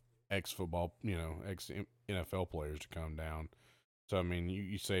lot of ex football, ex NFL players to come down. So I mean,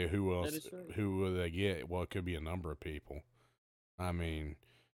 you say who that else? is true. Who will they get? Well, it could be a number of people. I mean,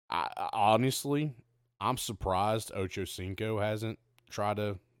 I honestly, I'm surprised Ocho Cinco hasn't tried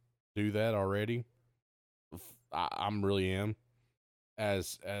to do that already. I'm really am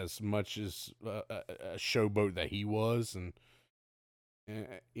as much as a showboat that he was, and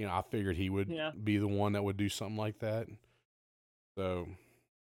I figured he would Yeah. be the one that would do something like that. So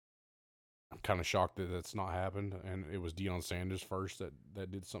I'm kind of shocked that that's not happened, and it was Deion Sanders first that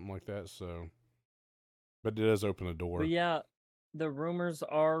did something like that. So, but it does open the door. But yeah, the rumors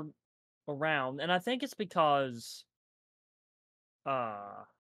are around, and I think it's because uh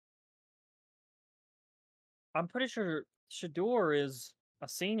I'm pretty sure Shador is a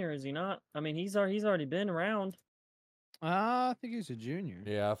senior, is he not? I mean, he's already been around. I think he's a junior.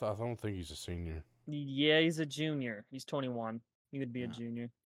 Yeah, I don't think he's a senior. Yeah, he's a junior. He's 21. He would be a Yeah.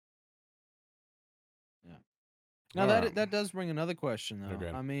 junior. Yeah. Now that does bring another question though. Okay.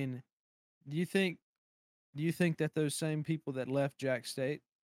 I mean, do you think that those same people that left Jack State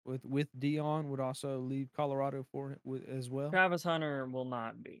with Dion would also leave Colorado as well? Travis Hunter will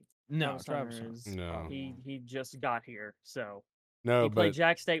not be. No, Travis Hunter Hunter is No. probably won't. he just got here, so No, he played but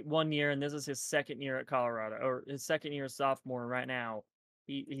Jack State 1 year, and this is his second year at Colorado, or his second year as sophomore. Right now,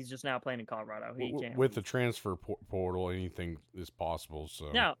 he's just now playing in Colorado. He can't with leave. the transfer portal, anything is possible.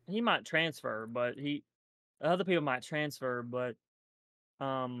 So Now he might transfer, but other people might transfer, but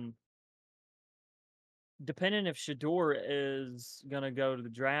depending if Shador is gonna go to the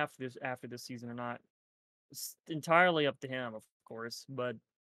draft after this season or not, it's entirely up to him, of course. But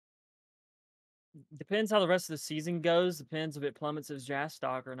depends how the rest of the season goes. Depends if it plummets his draft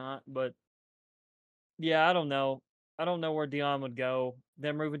stock or not. But yeah, I don't know. I don't know where Dion would go.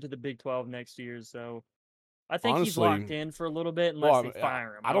 They're moving to the Big 12 next year, so I think he's locked honestly, in for a little bit well, unless they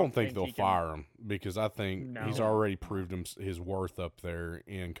fire him. I don't think they'll he can. fire him because I think he's No, already proved his worth up there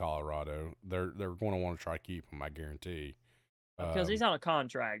in Colorado. They're going to want to try to keep him, I guarantee. because he's on a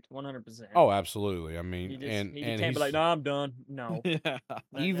contract, 100%. Oh, absolutely. I mean, He just and can't be he's like, no, I'm done. No, Yeah.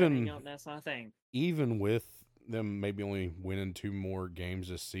 that's not a thing. even with them maybe only winning 2 more games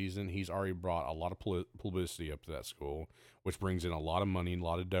this season, he's already brought a lot of publicity up to that school, which brings in a lot of money and a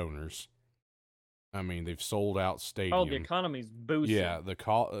lot of donors. I mean, they've sold out stadium. Oh, the economy's boosting. Yeah, the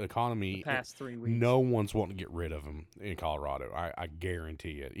economy. The past 3 weeks. No one's wanting to get rid of him in Colorado. I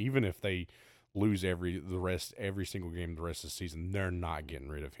guarantee it. Even if they lose every single game the rest of the season, they're not getting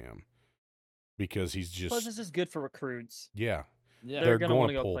rid of him because he's just. Plus, this is good for recruits. Yeah, Yeah. They're going gonna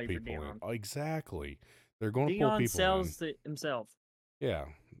wanna to go pull play for people in. Deion. Exactly, they're going to pull Dion people sells in. himself. Yeah,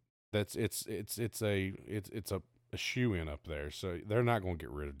 it's a shoe in up there. So they're not going to get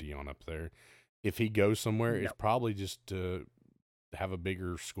rid of Dion up there. If he goes somewhere, it's Nope. probably just to have a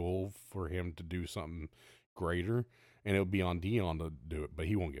bigger school for him to do something greater, and it'll be on Dion to do it, but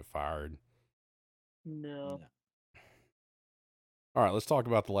he won't get fired. No. All right, let's talk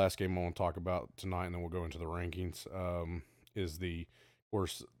about the last game I want to talk about tonight, and then we'll go into the rankings. Of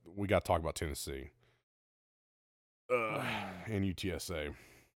course, we got to talk about Tennessee and UTSA.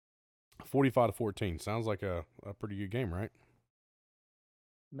 45-14 sounds like a pretty good game, right?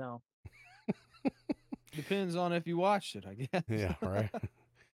 No. Depends on if you watched it, I guess. Yeah, right.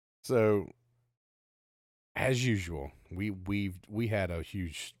 So, as usual, we had a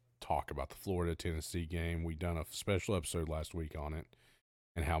huge talk about the Florida Tennessee game. We done a special episode last week on it,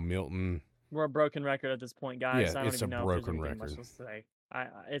 and how Milton. We're a broken record at this point, guys. Yeah, I don't it's a even know broken if there's anything much record. else to say.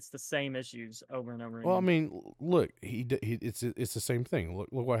 It's the same issues over and over again. Well, I mean, look, it's the same thing. Look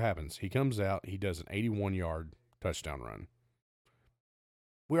what happens. He comes out, he does an 81-yard touchdown run.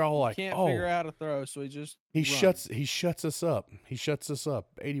 We're all like, can't oh, figure out a throw, so he shuts us up. He shuts us up.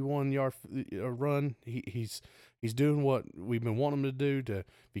 81-yard run. He's doing what we've been wanting him to do. To if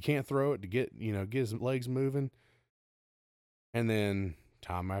he can't throw it, to get his legs moving. And then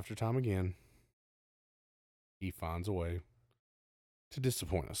time after time again, he finds a way to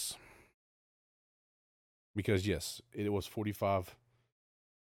disappoint us. Because, yes, it was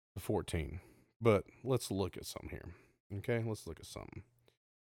 45-14. But let's look at something here. Okay, let's look at something.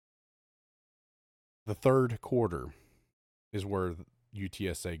 The third quarter is where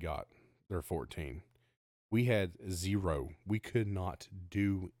UTSA got their 14. We had 0. We could not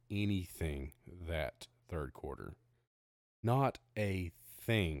do anything that third quarter. Not a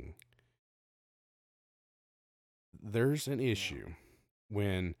thing. There's an issue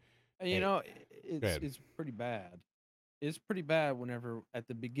when it's pretty bad. It's pretty bad whenever at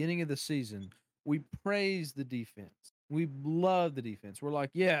the beginning of the season we praise the defense. We love the defense. We're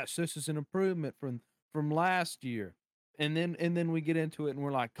like, yes, this is an improvement from last year. And then we get into it and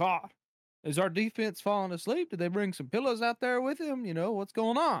we're like, God, is our defense falling asleep? Did they bring some pillows out there with him? What's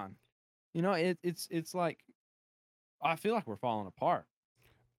going on? It's like I feel like we're falling apart.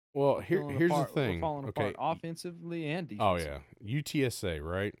 Well, here's the thing. We're falling apart offensively and defensively. Oh yeah, UTSA,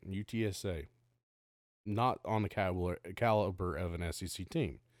 right? UTSA, not on the caliber of an SEC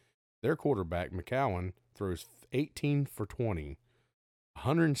team. Their quarterback McCowan throws 18 for 20,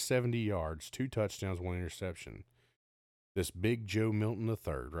 170 yards, 2 touchdowns, 1 interception. This big Joe Milton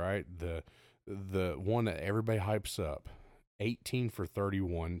III, right? The one that everybody hypes up, 18 for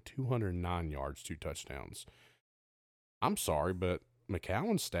 31, 209 yards, 2 touchdowns. I'm sorry, but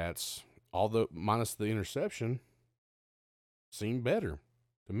McCown's stats, although minus the interception, seem better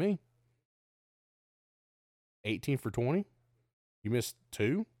to me. 18 for 20. You missed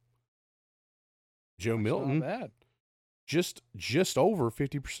 2. Joe That's Milton, not bad. just over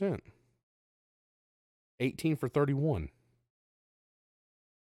 50%. 18 for 31.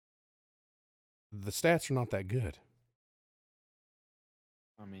 The stats are not that good.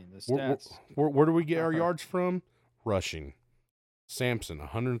 I mean, the stats. Where do we get our yards from? Rushing. Sampson,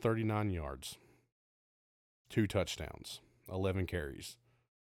 139 yards, 2 touchdowns, 11 carries.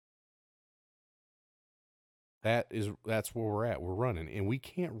 That's where we're at. We're running, and we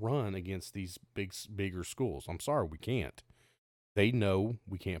can't run against these bigger schools. I'm sorry, we can't. They know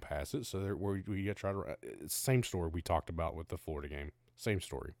we can't pass it, so we got to try to. It's the same story we talked about with the Florida game. Same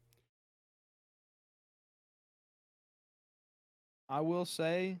story. I will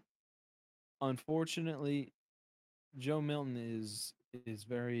say, unfortunately, Joe Milton is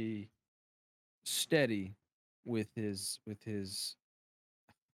very steady with his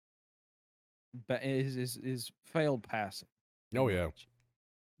failed passing. Oh yeah.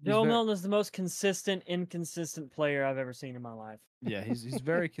 Joe Milton is the most consistent, inconsistent player I've ever seen in my life. Yeah, he's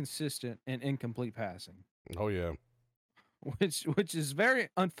very consistent and incomplete passing. Oh yeah. Which is very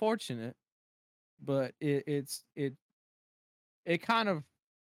unfortunate, but it kind of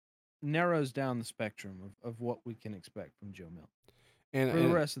narrows down the spectrum of what we can expect from Joe Milton for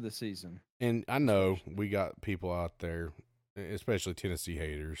the rest of the season. And I know we got people out there, especially Tennessee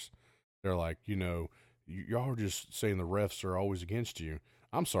haters. They're like, y'all are just saying the refs are always against you.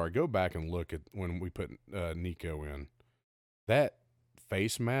 I'm sorry. Go back and look at when we put Nico in. That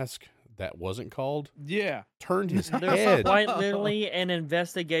face mask that wasn't called. Yeah. Turned his head. There's quite literally an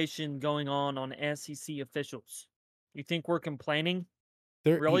investigation going on SEC officials. You think we're complaining?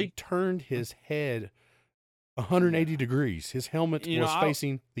 Really? He turned his head 180 degrees. His helmet was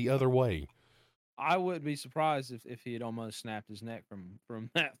facing the other way. I wouldn't be surprised if he had almost snapped his neck from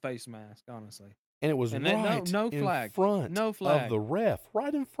that face mask, honestly. And it was no flag. In front of the ref,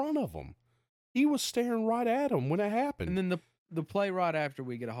 right in front of him. He was staring right at him when it happened. And then the play right after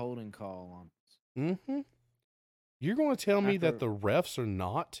we get a holding call on us. Mm-hmm. You're going to tell me that the refs are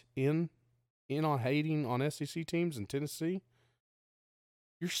not in on hating on SEC teams in Tennessee?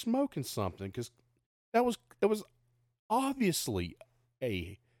 You're smoking something, because that was obviously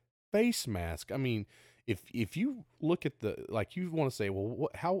a face mask. I mean, if you look at you want to say, well,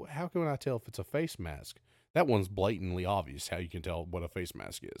 how can I tell if it's a face mask? That one's blatantly obvious how you can tell what a face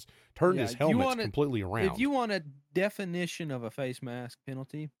mask is. Turned his helmet completely around. If you want a definition of a face mask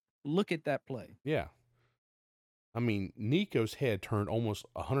penalty, look at that play. Yeah. I mean, Nico's head turned almost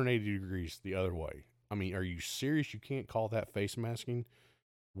 180 degrees the other way. I mean, are you serious? You can't call that face masking?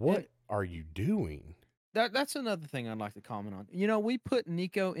 What are you doing? That's another thing I'd like to comment on. We put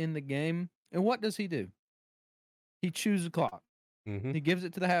Nico in the game, and what does he do? He chews the clock. Mm-hmm. He gives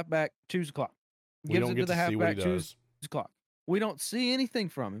it to the halfback, chews the clock. Gives it to the halfback, chews the clock. We don't see anything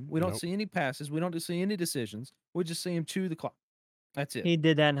from him. We don't see any passes. We don't see any decisions. We just see him chew the clock. That's it. He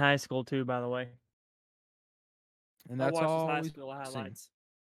did that in high school too, by the way. And that's all. High school highlights.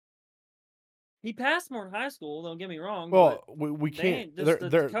 He passed more in high school. Don't get me wrong. Well, we can't.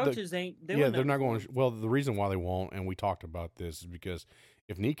 The coaches ain't doing. Yeah, they're not going. Well, the reason why they won't, and we talked about this, is because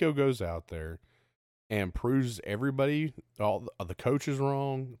if Nico goes out there and proves everybody, all the coaches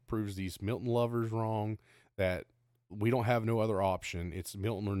wrong, proves these Milton lovers wrong, that we don't have no other option. It's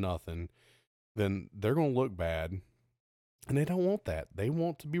Milton or nothing. Then they're going to look bad. And they don't want that. They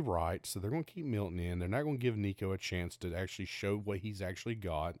want to be right. So they're going to keep Milton in. They're not going to give Nico a chance to actually show what he's actually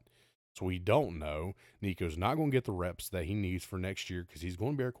got. So we don't know. Nico's not going to get the reps that he needs for next year because he's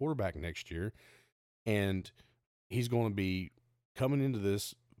going to be our quarterback next year. And he's going to be coming into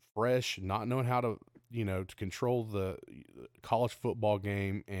this fresh, not knowing how to, to control the college football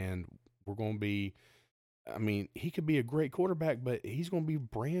game. And we're going to be, I mean, he could be a great quarterback, but he's going to be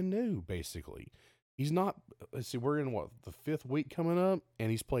brand new, basically. He's not, let's see, we're in the 5th week coming up,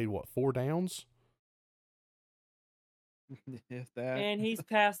 and he's played 4 downs? If that. And he's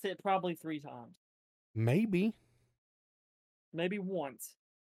passed it probably 3 times. Maybe. Maybe once.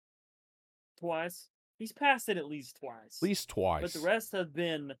 Twice. He's passed it at least twice. At least twice. But the rest have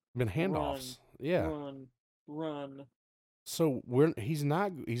been handoffs. Run. So he's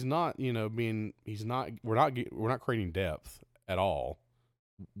not, we're not creating depth at all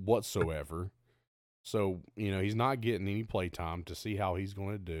whatsoever. So, he's not getting any play time to see how he's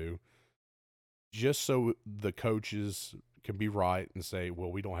going to do, just so the coaches can be right and say,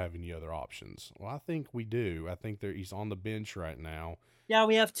 well, we don't have any other options. Well, I think we do. I think he's on the bench right now. Yeah,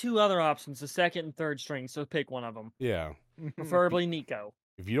 we have 2 other options, the 2nd and 3rd string, so pick one of them. Yeah. Preferably Nico.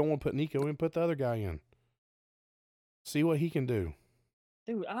 If you don't want to put Nico in, put the other guy in. See what he can do.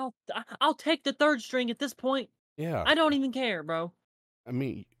 Dude, I'll take the 3rd string at this point. Yeah. I don't even care, bro. I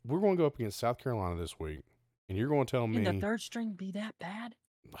mean, we're going to go up against South Carolina this week, and you're going to tell me... Can the 3rd string be that bad?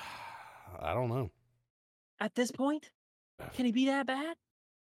 I don't know. At this point? Can he be that bad?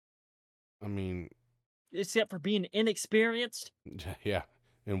 I mean... Except for being inexperienced? Yeah.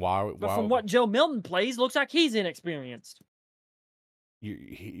 And why? But from what Joe Milton plays, looks like he's inexperienced.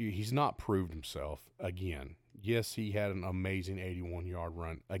 He's not proved himself again. Yes, he had an amazing 81-yard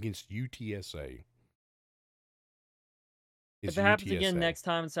run against UTSA. If it happens again next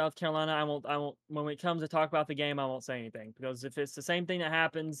time in South Carolina, I won't. When it comes to talk about the game, I won't say anything, because if it's the same thing that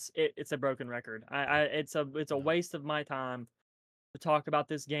happens, it's a broken record. It's a waste of my time to talk about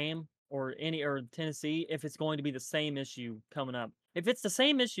this game or Tennessee if it's going to be the same issue coming up. If it's the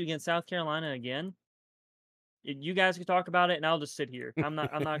same issue against South Carolina again, you guys can talk about it, and I'll just sit here. I'm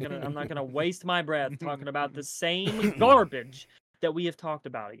not gonna waste my breath talking about the same garbage that we have talked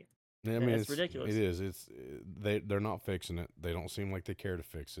about again. I mean, it's ridiculous. It is. They're not fixing it. They don't seem like they care to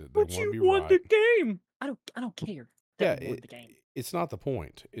fix it. They But want to you be won right. the game. I don't care. Yeah, won the game. It's not the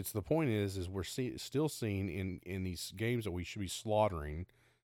point. It's the point is we're still seeing in these games that we should be slaughtering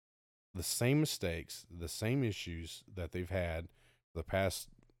the same mistakes, the same issues that they've had the past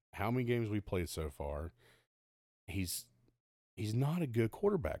how many games we played so far. He's not a good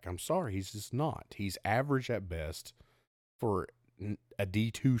quarterback. I'm sorry, he's just not. He's average at best for a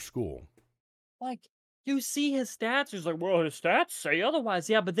D2 school. Like, you see his stats, he's like, well, his stats say otherwise.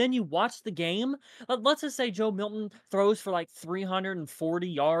 Yeah, but then you watch the game. Let's just say Joe Milton throws for like 340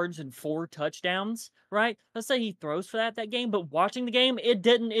 yards and 4 touchdowns, right? Let's say he throws for that game, but watching the game, it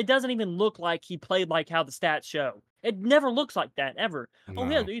doesn't even look like he played like how the stats show. It never looks like that, ever. No. Oh,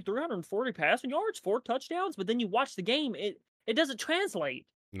 yeah, 340 passing yards, 4 touchdowns, but then you watch the game, it doesn't translate.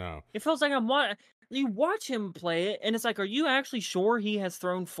 No. It feels like you watch him play it, and it's like, are you actually sure he has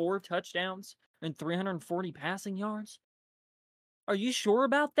thrown 4 touchdowns and 340 passing yards? Are you sure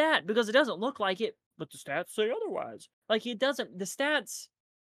about that? Because it doesn't look like it, but the stats say otherwise. Like, it doesn't. The stats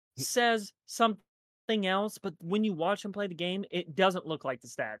says something else, but when you watch him play the game, it doesn't look like the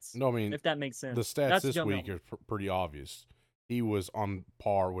stats. No, I mean, if that makes sense. The stats That's this Joe week Milton. are pretty obvious. He was on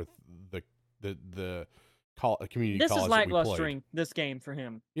par with the community This college is that we played. lacklustering, this game for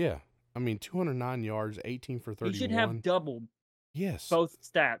him. Yeah. I mean, 209 yards, 18 for 31. He should have doubled both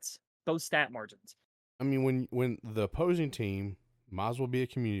stats, both stat margins. I mean, when the opposing team, might as well be a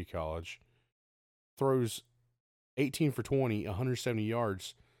community college, throws 18 for 20, 170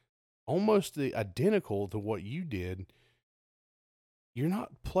 yards, almost identical to what you did, you're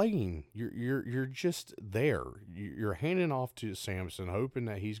not playing. You're just there. You're handing off to Samson, hoping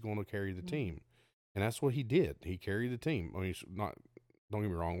that he's going to carry the team, and that's what he did. He carried the team. I mean, don't get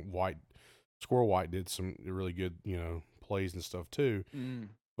me wrong. Squirrel White did some really good, plays and stuff too.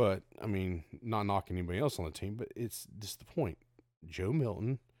 But I mean, not knocking anybody else on the team, but it's just the point. Joe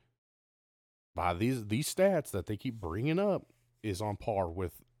Milton, by these stats that they keep bringing up, is on par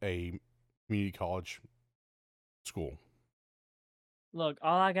with a community college school. Look,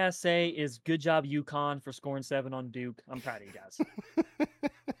 all I gotta say is good job, UConn, for scoring 7 on Duke. I'm proud of you guys.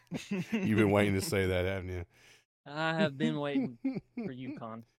 You've been waiting to say that, haven't you? I have been waiting for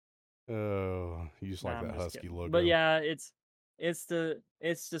UConn. Oh, you just Nah, like I'm that just Husky kidding. logo. But yeah, it's the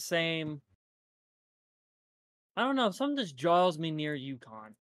same. I don't know. Something just draws me near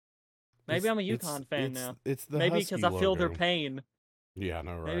UConn. Maybe I'm a UConn fan now. It's the Maybe because Husky I feel their logo. pain. Yeah, I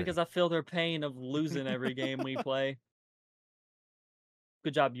know, Maybe right? because I feel their pain of losing every game we play.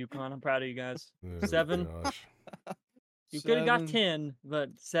 Good job, UConn. I'm proud of you guys. Oh 7. gosh. You could have got 7. 10, but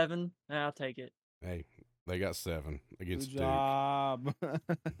 7, I'll take it. Hey, they got 7 Good against Duke. job. All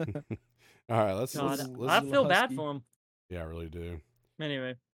right, let's God, let's I Little feel bad Husky. for them. yeah, I really do.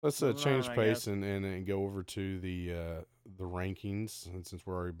 Anyway, Let's moving on, change I pace guess. and go over to the rankings. And since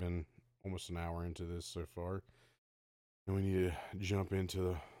we're already been almost an hour into this so far, and we need to jump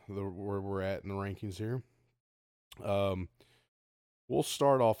into the where we're at in the rankings here. We'll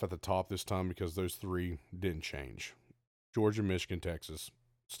start off at the top this time because those 3 didn't change. Georgia, Michigan, Texas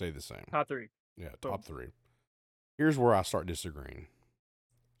stay the same. Top 3. Yeah, Boom. top 3. Here's where I start disagreeing.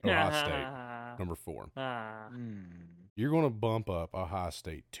 Ohio State, number 4. You're going to bump up Ohio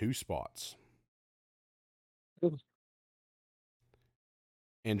State 2 spots Ooh.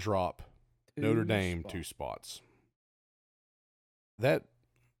 and drop 2 Notre Dame spots. 2 spots. That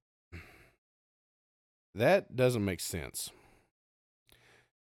doesn't make sense.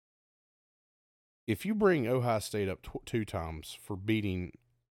 If you bring Ohio State up 2 times for beating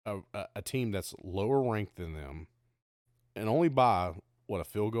a team that's lower ranked than them, and only by a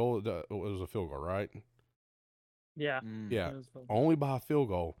field goal? It was a field goal, right? Yeah. Yeah, It was fun. only by a field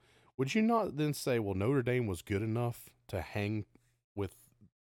goal. Would you not then say, well, Notre Dame was good enough to hang with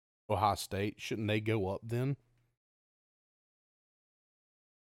Ohio State? Shouldn't they go up then?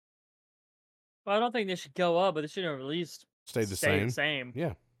 Well, I don't think they should go up, but they should at least Stay the stay same? the same.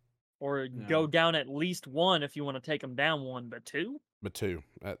 Yeah, Or Yeah. go down at least 1 if you want to take them down 1, but 2? but 2.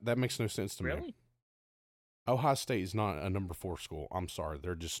 That makes no sense to me. Really? Ohio State is not a number 4 school. I'm sorry,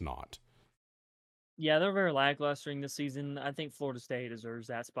 they're just not. Yeah, they're very lackluster this season. I think Florida State deserves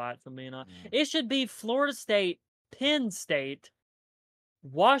that spot, from being honest. Yeah. It should be Florida State, Penn State,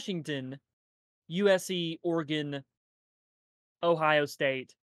 Washington, USC, Oregon, Ohio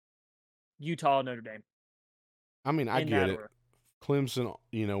State, Utah, Notre Dame. I mean, I In get that it. order. Clemson,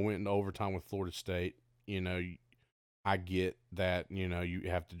 went into overtime with Florida State. I get that, you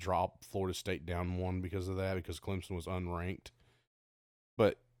have to drop Florida State down 1 because of that, because Clemson was unranked.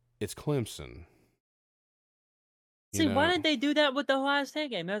 But it's Clemson. See, why didn't they do that with the Ohio State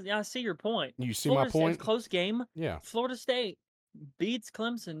game? I see your point. You see Florida my State's point? close game. Yeah. Florida State beats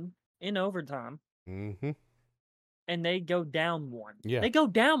Clemson in overtime, Mm-hmm. and they go down 1. Yeah. They go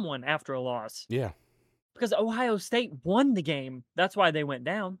down 1 after a loss. Yeah. Because Ohio State won the game. That's why they went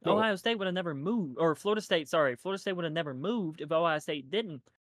down. No. Ohio State would have never moved. Or Florida State would have never moved if Ohio State didn't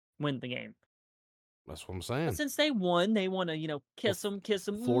win the game. That's what I'm But saying. since they won, they want to, kiss them.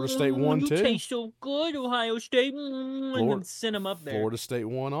 Florida State won you too. taste so good, Ohio State. And then send them up there. Florida State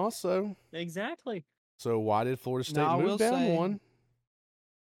won also. Exactly. So why did Florida State Now, I will move down say 1?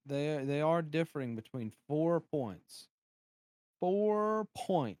 They are differing between 4 points. 4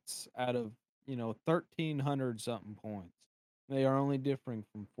 points out of 1,300 something points. They are only differing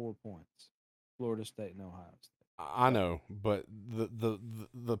from 4 points. Florida State and Ohio State. I know, but the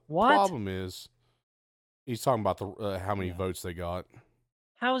What? problem is he's talking about the how many Yeah. votes they got.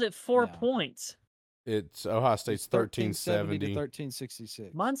 How is it 4 Yeah. points? It's Ohio State's 1370 to 1370.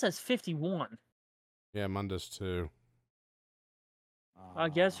 1366. Mine says 51. Yeah, mine does too. I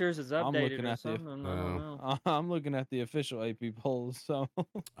guess yours is I'm updated looking or at the- something. I don't know. I'm looking at the official AP polls, so I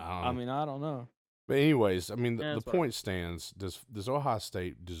I don't know. mean, I don't know. But anyways, I mean Yeah, the that's fine. point stands. Does Ohio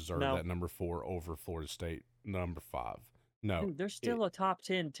State deserve No. that number 4 over Florida State number 5? No. Dude, they're still a top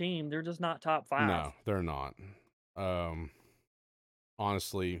 10 team. They're just not top 5. No, they're not.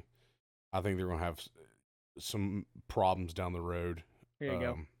 Honestly, I think they're going to have some problems down the road. Here you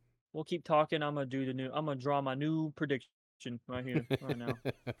go. We'll keep talking. I'm gonna draw my new prediction right here, right now.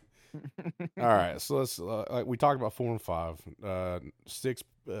 All right, so let's like we talked about 4 and 5. 6.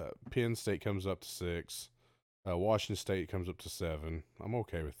 Penn State comes up to 6. Washington State comes up to 7. I'm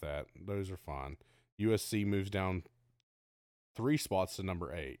okay with that. Those are fine. USC moves down 3 spots to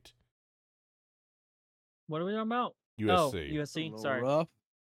number 8. What are we talking about? USC. Oh, A USC. little Sorry. rough.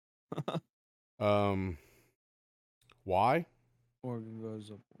 Why? Oregon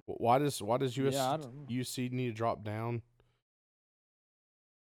goes up. Why does USC Yeah, I don't know. USC need to drop down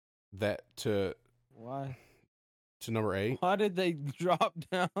that to number 8? Why did they drop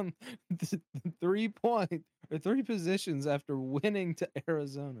down 3 positions after winning to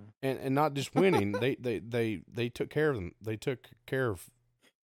Arizona? And not just winning, they took care of them. They took care of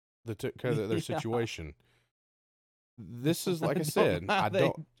their Yeah. situation. This is like I don't said. know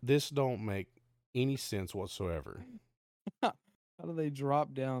how This don't make any sense whatsoever. how do they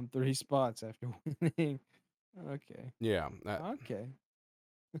drop down 3 spots after winning? Okay. Yeah, Okay.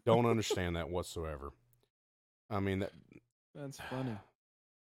 don't understand that whatsoever. I mean, That's funny.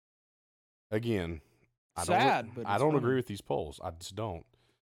 again, Sad, but I it's don't funny. agree with these polls. I just don't.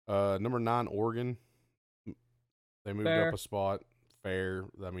 Number 9, Oregon. They moved up Fair. a spot. Fair.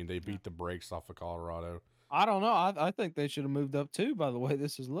 I mean, they beat the brakes off of Colorado. I don't know. I think they should have moved up too. By the way,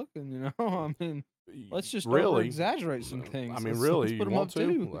 this is looking. I mean, let's just over Really? exaggerate some things. I mean, let's really, put you them want up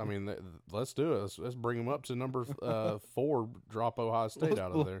to? too. I mean, let's do it. Let's bring them up to number 4. Drop Ohio State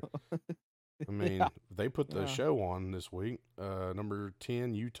out of there. I mean, Yeah. they put the Yeah. show on this week. Number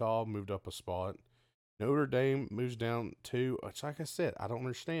 10, Utah moved up a spot. Notre Dame moves down 2. It's like I said, I don't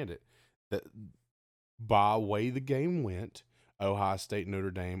understand it. That by way the game went, Ohio State and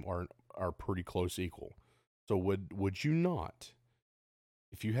Notre Dame are pretty close equal. So would you not,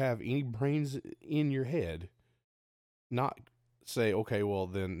 if you have any brains in your head, not say, okay, well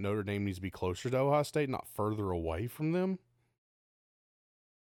then Notre Dame needs to be closer to Ohio State, not further away from them?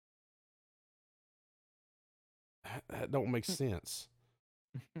 That don't make sense.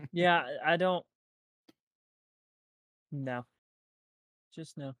 Yeah, I don't. No.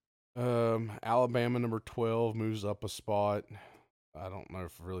 Just no. Alabama number 12 moves up a spot. I don't know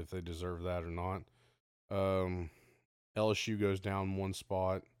if they deserve that or not. LSU goes down 1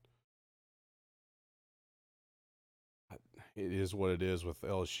 spot. It is what it is with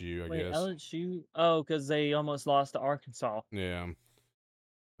LSU, I Wait, guess. LSU? Oh, because they almost lost to Arkansas, Yeah.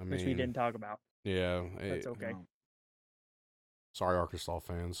 I which we mean, didn't talk about. yeah. That's okay. No. Sorry, Arkansas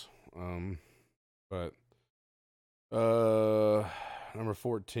fans. But number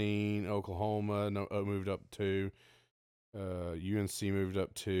 14, Oklahoma moved up 2. UNC moved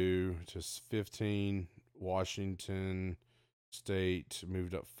up 2 to 15. Washington State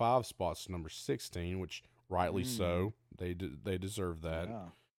moved up 5 spots to number 16, which rightly so. They deserve that. Yeah.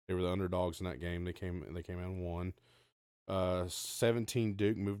 They were the underdogs in that game. They came in and won. 17,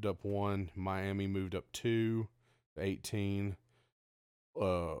 Duke moved up 1. Miami moved up 2 to 18.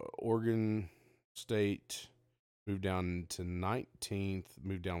 Oregon State moved down to 19th,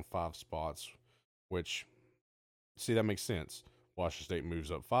 moved down 5 spots, which, see, that makes sense. Washington State moves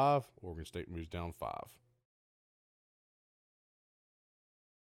up 5, Oregon State moves down 5.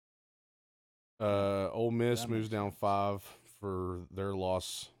 Ole Miss That moves makes down sense. 5 for their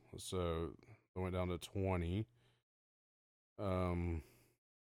loss, so they went down to 20.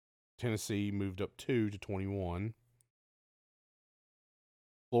 Tennessee moved up 2 to 21.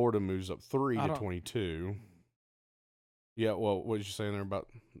 Florida moves up 3 to 22. Yeah, well, what did you say there about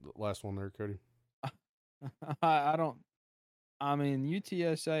the last one there, Cody? I don't. I mean,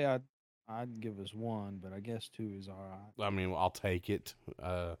 UTSA, I'd give us 1, but I guess 2 is all right. I mean, I'll take it.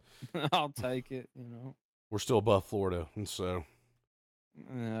 I'll take it. We're still above Florida, and so.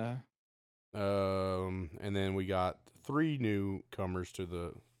 Yeah. And then we got 3 newcomers to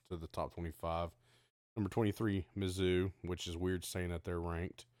the top 25. Number 23, Mizzou, which is weird saying that they're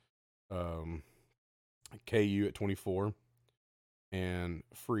ranked. KU at 24, and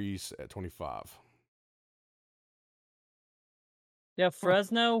Freeze at 25. Yeah,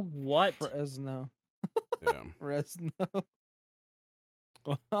 Fresno? What? Fresno. Yeah. Fresno.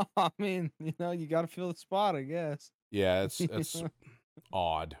 Well, I mean, you got to fill the spot, I guess. Yeah, it's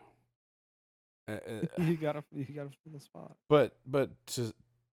odd. You gotta fill the spot. But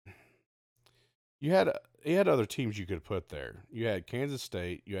you had other teams you could put there. You had Kansas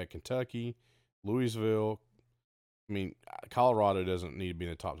State, you had Kentucky, Louisville. I mean, Colorado doesn't need to be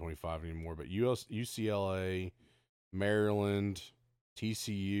in the top 25 anymore, but UCLA, Maryland,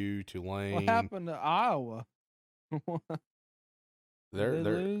 TCU, Tulane. What happened to Iowa? They're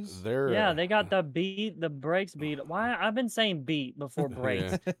they got the brakes beat. Why I've been saying beat before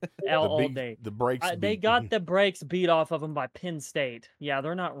brakes Yeah. all day. The brakes. They got the brakes beat off of them by Penn State. Yeah,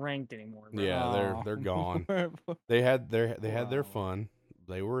 they're not ranked anymore. Bro. Yeah, they're gone. They had their Wow. fun.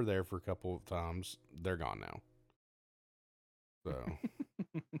 They were there for a couple of times. They're gone now. So,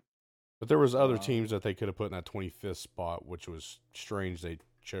 but there was other Wow. teams that they could have put in that 25th spot, which was strange. They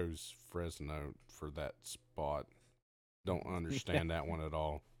chose Fresno for that spot. Don't understand that one at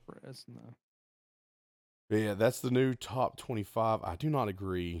all. Fresno. But yeah, that's the new top 25. I do not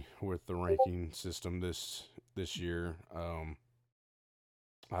agree with the ranking system this year. I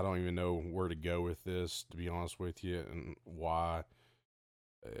don't even know where to go with this, to be honest with you, and why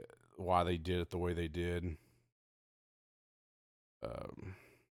they did it the way they did.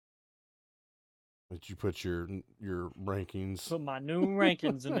 Did you put your rankings? Put my new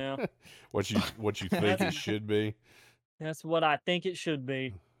rankings in now. What you think it should be? That's what I think it should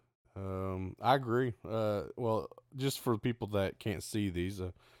be. I agree. Well, just for people that can't see these,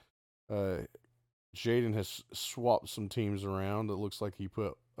 Jayden has swapped some teams around. It looks like he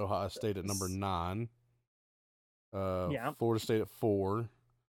put Ohio State at number 9, Yeah. Florida State at 4,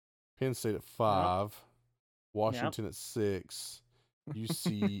 Penn State at Yep. 5, Washington at 6,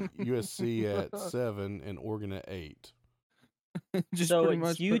 USC at 7, and Oregon at 8. Just So pretty it's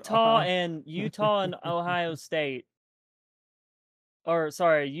much put Utah Ohio. and Ohio State. Or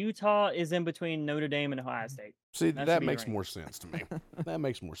sorry, Utah is in between Notre Dame and Ohio State. See, That should that be the makes more rankings. sense to me. That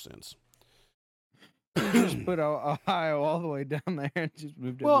makes more sense. Just put Ohio all the way down there and just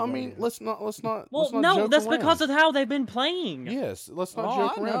moved Well, I everybody mean, up. let's not Well, let's not no, joke that's around. because of how they've been playing. Yes, let's not Oh,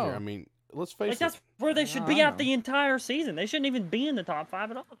 joke I around here. know. I mean, let's Like face that's it. where they should I be at know. the entire season. They shouldn't even be in the top 5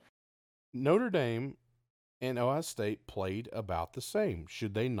 at all. Notre Dame and Ohio State played about the same.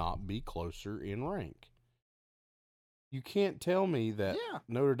 Should they not be closer in rank? You can't tell me that Yeah.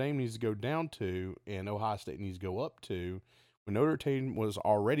 Notre Dame needs to go down 2 and Ohio State needs to go up 2 when Notre Dame was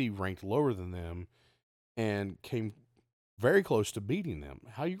already ranked lower than them and came very close to beating them.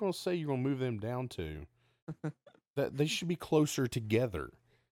 How are you going to say you're going to move them down 2? That they should be closer together.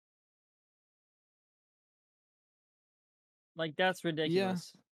 Like that's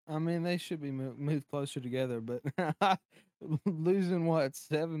ridiculous. I mean, they should be moved closer together, but losing what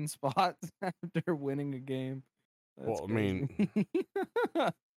 7 spots after winning a game. That's Well, I mean, crazy.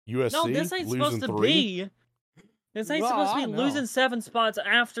 USC No, this ain't losing supposed to 3. be. This ain't Well, supposed to I be know. losing 7 spots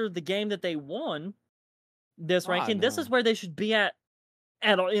after the game that they won. This I ranking. This is know. where they should be at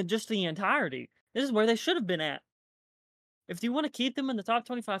all, in just the entirety. This is where they should have been at. If you want to keep them in the top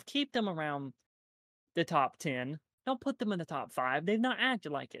 25, keep them around the top 10. Don't put them in the top 5. They've not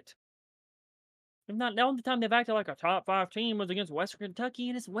acted like it. They've not. The only time they've acted like a top 5 team was against Western Kentucky,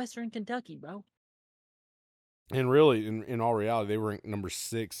 and it's Western Kentucky, bro. And really, in all reality, they were ranked number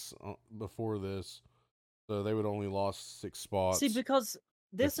 6 before this, so they would only lost 6 spots. See, because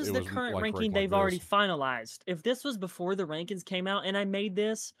this if is it the was, current like, ranking ranked like they've already this. finalized. If this was before the rankings came out and I made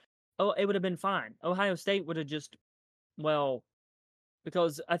this, oh, it would have been fine. Ohio State would have just, well,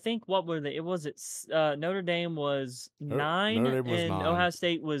 because I think what were they? It was Notre Dame was 9 Notre Dame was and 9. Ohio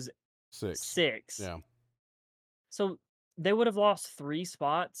State was 6. 6. Yeah. So they would have lost 3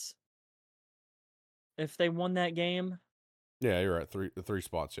 spots if they won that game. Yeah, you're right. Three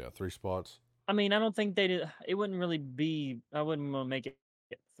spots. Yeah, 3 spots. I mean, I don't think they did. It wouldn't really be. I wouldn't want to make it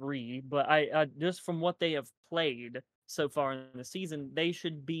 3, but I just from what they have played so far in the season, they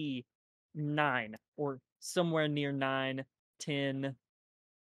should be 9 or somewhere near 9, 10,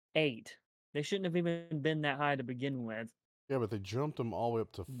 8. They shouldn't have even been that high to begin with. Yeah, but they jumped them all the way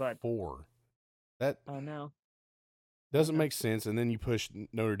up to But 4. That I know. doesn't make sense. And then you push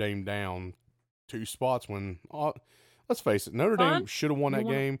Notre Dame down 2 spots when, let's face it, Notre Dame Fine. should have won You that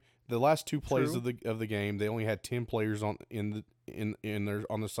wanna- game. The last 2 plays True. of the game, they only had 10 players on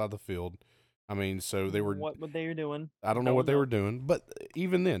their side of the field. I mean, so they were. What they were doing? I don't know what they were doing, but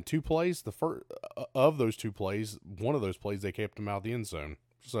even then, 2 plays. The first of those 2 plays, one of those plays they kept them out of the end zone.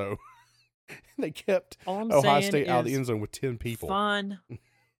 So they kept All I'm Ohio saying State out of the is end zone with 10 people. Fine.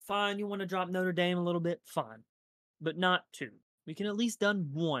 Fine, you want to drop Notre Dame a little bit? Fine. But not 2. We can at least done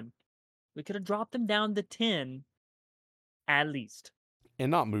 1. We could have dropped them down to 10 at least. And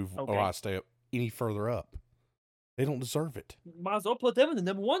not move Okay. Ohio State up any further up. They don't deserve it. Might as well put them in the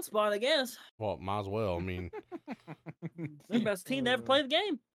number 1 spot, I guess. Well, might as well. I mean, They're the best team to ever play the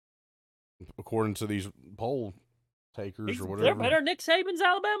game. according to these poll takers or They're whatever. better than Nick Saban's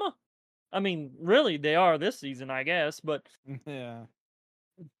Alabama. I mean, really, they are this season, I guess, but Yeah.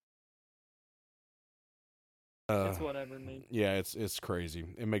 it's whatever, man. Yeah, it's crazy.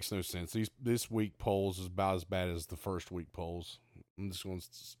 It makes no sense. This week polls is about as bad as the first week polls. I'm just going to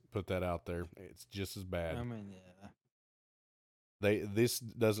put that out there. It's just as bad. I mean, yeah. This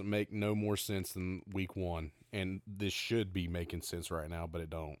doesn't make no more sense than week 1, and this should be making sense right now, but it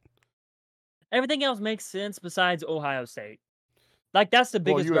don't. Everything else makes sense besides Ohio State. Like, that's the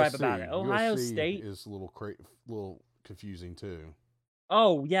biggest gripe about it. Ohio USC State is a little confusing too.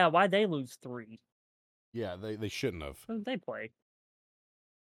 Oh, yeah, why'd they lose 3? Yeah, they shouldn't have. Who did they play?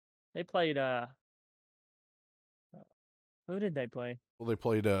 They played, who did they play? Well, they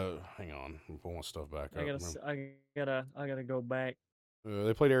played. Hang on, I'm pulling stuff back up. I gotta go back.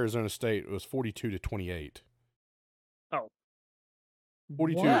 They played Arizona State. It was 42-28. Oh.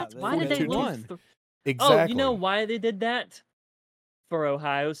 42. What? Why did they 42. lose? Exactly. Oh, you know why they did that? For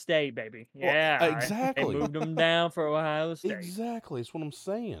Ohio State, baby. Yeah, Well, right. exactly. They moved them down for Ohio State. Exactly. That's what I'm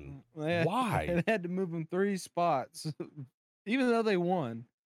saying. Yeah, Why? They had to move them 3 spots, even though they won.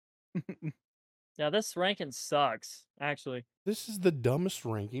 Yeah, this ranking sucks, actually. This is the dumbest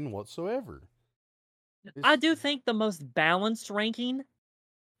ranking whatsoever. I It's- do think the most balanced ranking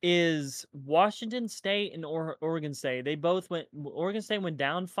is Washington State and Oregon State. They both went. Oregon State went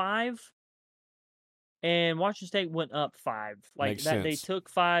down 5, and Washington State went up 5. Like Makes that, they sense. took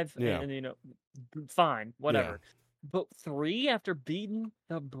 5, Yeah. and fine, whatever. But 3 after beating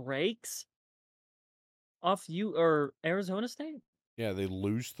the brakes off you or Arizona State, Yeah, they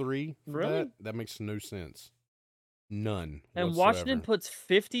lose 3 for really? that. That makes no sense. None And whatsoever. Washington puts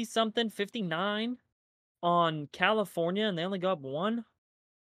 50 something, 59 on California, and they only go up 1.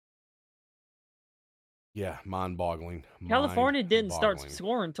 Yeah, mind-boggling. California didn't start Mind-boggling.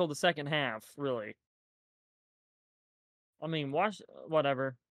 scoring until the second half, really. I mean,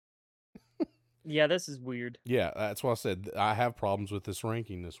 whatever. Yeah, this is weird. Yeah, that's why I said I have problems with this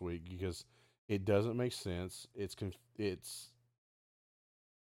ranking this week because it doesn't make sense.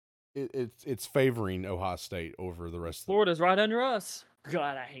 It's favoring Ohio State over the rest of Florida's right under us.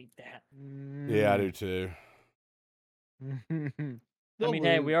 God, I hate that. the. Yeah, I do too. I mean,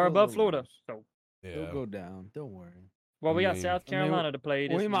 hey, we are above Florida, so They'll Yeah, go down. Don't worry. well, we got mean- South Carolina to play.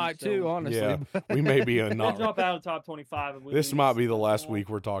 This We week, might too, so honestly. Yeah, but- we may be a we'll not. drop out of the top 25. If we This lose. might be the last Yeah. week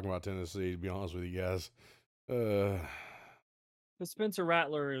we're talking about Tennessee. To be honest with you guys, The Spencer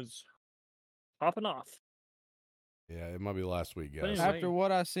Rattler is popping off. yeah, it might be the last week, But guys. anyway. After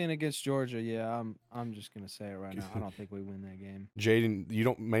what I've seen against Georgia, yeah, I'm just gonna say it right now. I don't think we win that game. Jayden,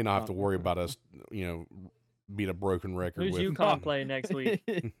 you may not have to worry about us. Beat a broken record Who's with. UConn play next week?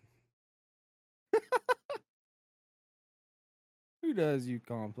 Who does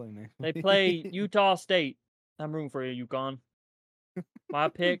UConn play next They week? play Utah State. I'm rooting for you, UConn. My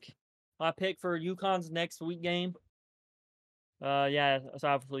pick for UConn's next week game. Yeah, it's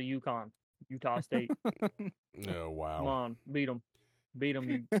obviously UConn, Utah State. Oh wow! Come on, beat them,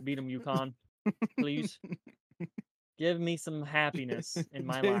 UConn, please. Give me some happiness in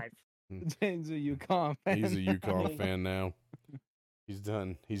my Jay- life. James a UConn fan. He's a UConn mean- fan now. He's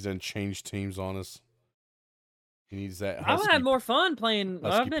done changed teams on us. He needs that. I've Husky, had more fun playing.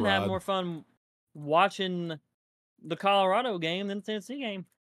 Husky I've been having pride. more fun watching the Colorado game than the Tennessee game.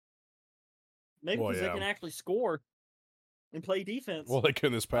 Maybe Well, because yeah. they can actually score and play defense. Well, they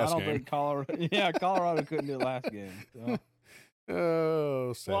couldn't this I past don't game. think Colorado. Yeah, Colorado couldn't do it last game. So.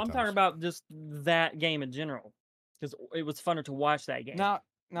 Oh, sad Well, I'm talking times. about just that game in general because it was funner to watch that game. Now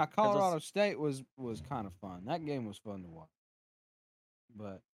Colorado State was kind of fun. That game was fun to watch.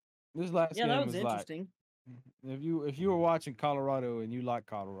 But this last yeah, game that was like interesting. if you were watching Colorado and you like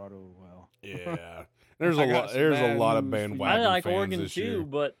Colorado, well, Yeah, there's I a got lot. some There's a bad lot of news for you. bandwagon I like fans Oregon this too, year.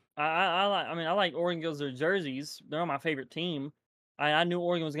 but I like Oregon because their jerseys. They're my favorite team. I knew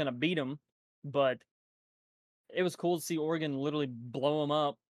Oregon was gonna beat them, but it was cool to see Oregon literally blow them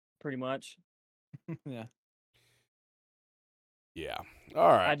up, pretty much. yeah. Yeah. All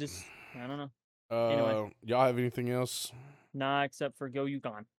right. I don't know. Anyway. Y'all have anything else? Nah, except for go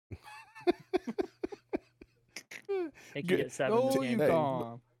UConn. They can Good. get 7 Go this game.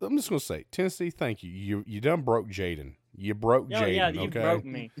 UConn. I'm just gonna say, Tennessee. Thank you. You done broke Jayden. You broke Oh, Jayden. yeah, you okay. broke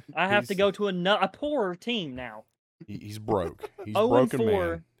me. I have to He's- go to a poorer team now. He's broke. He's 0 and broken 4.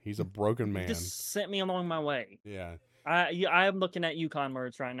 man. He's a broken You man. just sent me along my way. Yeah. I am looking at UConn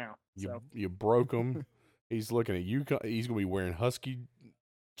merch right now. So You broke him. He's looking at you. He's gonna be wearing husky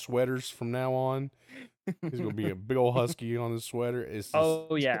sweaters from now on. He's gonna be a big old husky on his sweater. It's just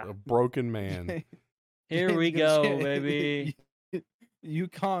oh yeah, a broken man. here James we is gonna go, say, baby.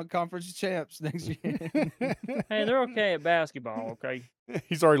 UConn conference champs next year. Hey, they're okay at basketball. Okay,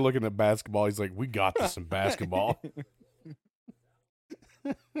 He's already looking at basketball. He's like, "We got this in basketball."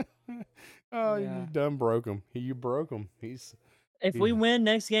 Oh, Yeah. you done broke him. You broke him. He's if we Yeah. win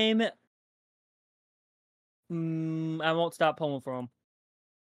next game, I won't stop pulling for them.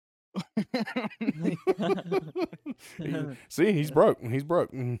 See, he's broke. He's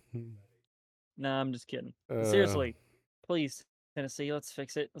broke. No, I'm just kidding. Uh, Seriously, please, Tennessee, let's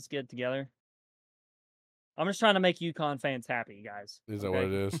fix it. Let's get it together. I'm just trying to make UConn fans happy, guys. Is that what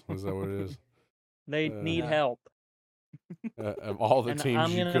it is? Is that what it is? They need Yeah. help, Of all the and teams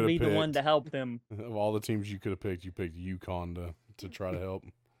I'm you gonna could be have the one picked, to help them. of all the teams you could have picked, you picked UConn to try to help.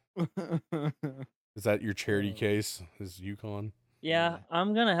 Is that your charity case? Is UConn? Yeah,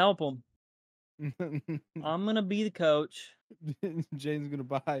 I'm gonna help them. I'm gonna be the coach, James gonna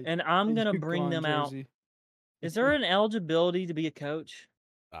buy, and I'm a gonna bring UConn them out. jersey. Is there an eligibility to be a coach?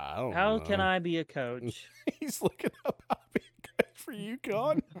 I don't How know. can I be a coach? He's looking up how to be a coach for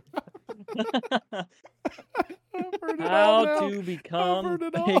UConn. I've heard it all How now. to become heard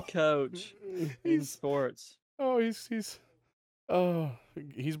it a all. coach in He's sports? oh he's Oh,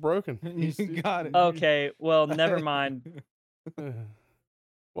 he's broken. You got it. Okay, well, never mind.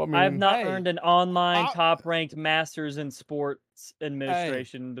 Well, I I have mean, not Hey, earned an online I'll- top-ranked master's in sports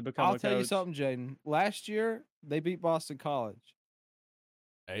administration to become I'll a tell you coach. something, Jayden. Last year they beat Boston College.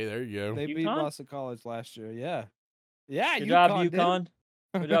 hey, there you go. They beat UConn? Boston College last year. Yeah. Yeah, Good job, UConn did. UConn.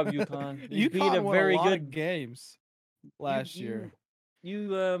 Good job, UConn. You beat UConn a won very a lot good of games last year.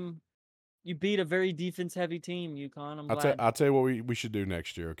 You beat a very defense-heavy team, UConn. I'm glad. I'll tell you what we should do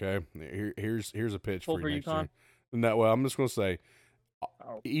next year. Okay, here's a pitch Pull for for you next UConn? year. No, well, I'm just gonna say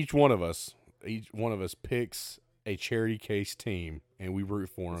Oh, each one of us picks a charity case team, and we root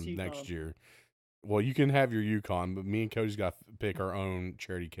for it's them next UConn. year. Well, you can have your Yukon, but me and Cody's got to pick our own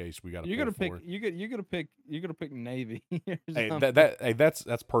charity case. We got to You're pull gonna pick. for. You're gonna pick Navy. or Hey, something.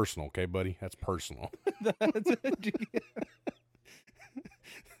 that's personal, okay, buddy? That's personal.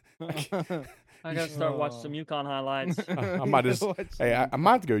 I gotta start watching some Oh. UConn highlights. I might just. Watch Hey, I some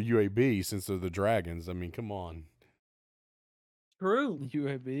might have to go UAB since they're the Dragons. I mean, come on. True.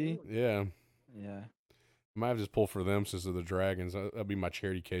 UAB. Yeah, Yeah. I might have to just pull for them since they're the Dragons. That'll be my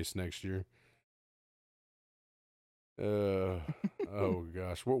charity case next year. Oh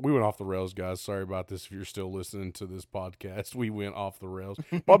gosh, we went off the rails, guys. Sorry about this. If you're still listening to this podcast, we went off the rails.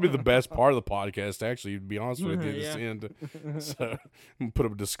 Probably the best part of the podcast, actually. To be honest with you, this Yeah. end. So I'm gonna put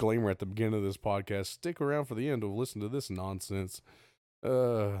a disclaimer at the beginning of this podcast. Stick around for the end to listen to this nonsense.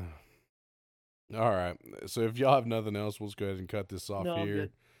 All right. So if y'all have nothing else, we'll just go ahead and cut this off No, I'm here.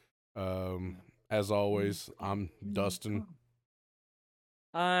 As always, I'm Dustin.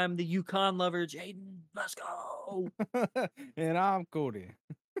 I'm the UConn lover, Jayden. Let's go. And I'm Cody.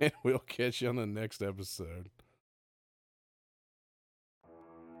 And we'll catch you on the next episode.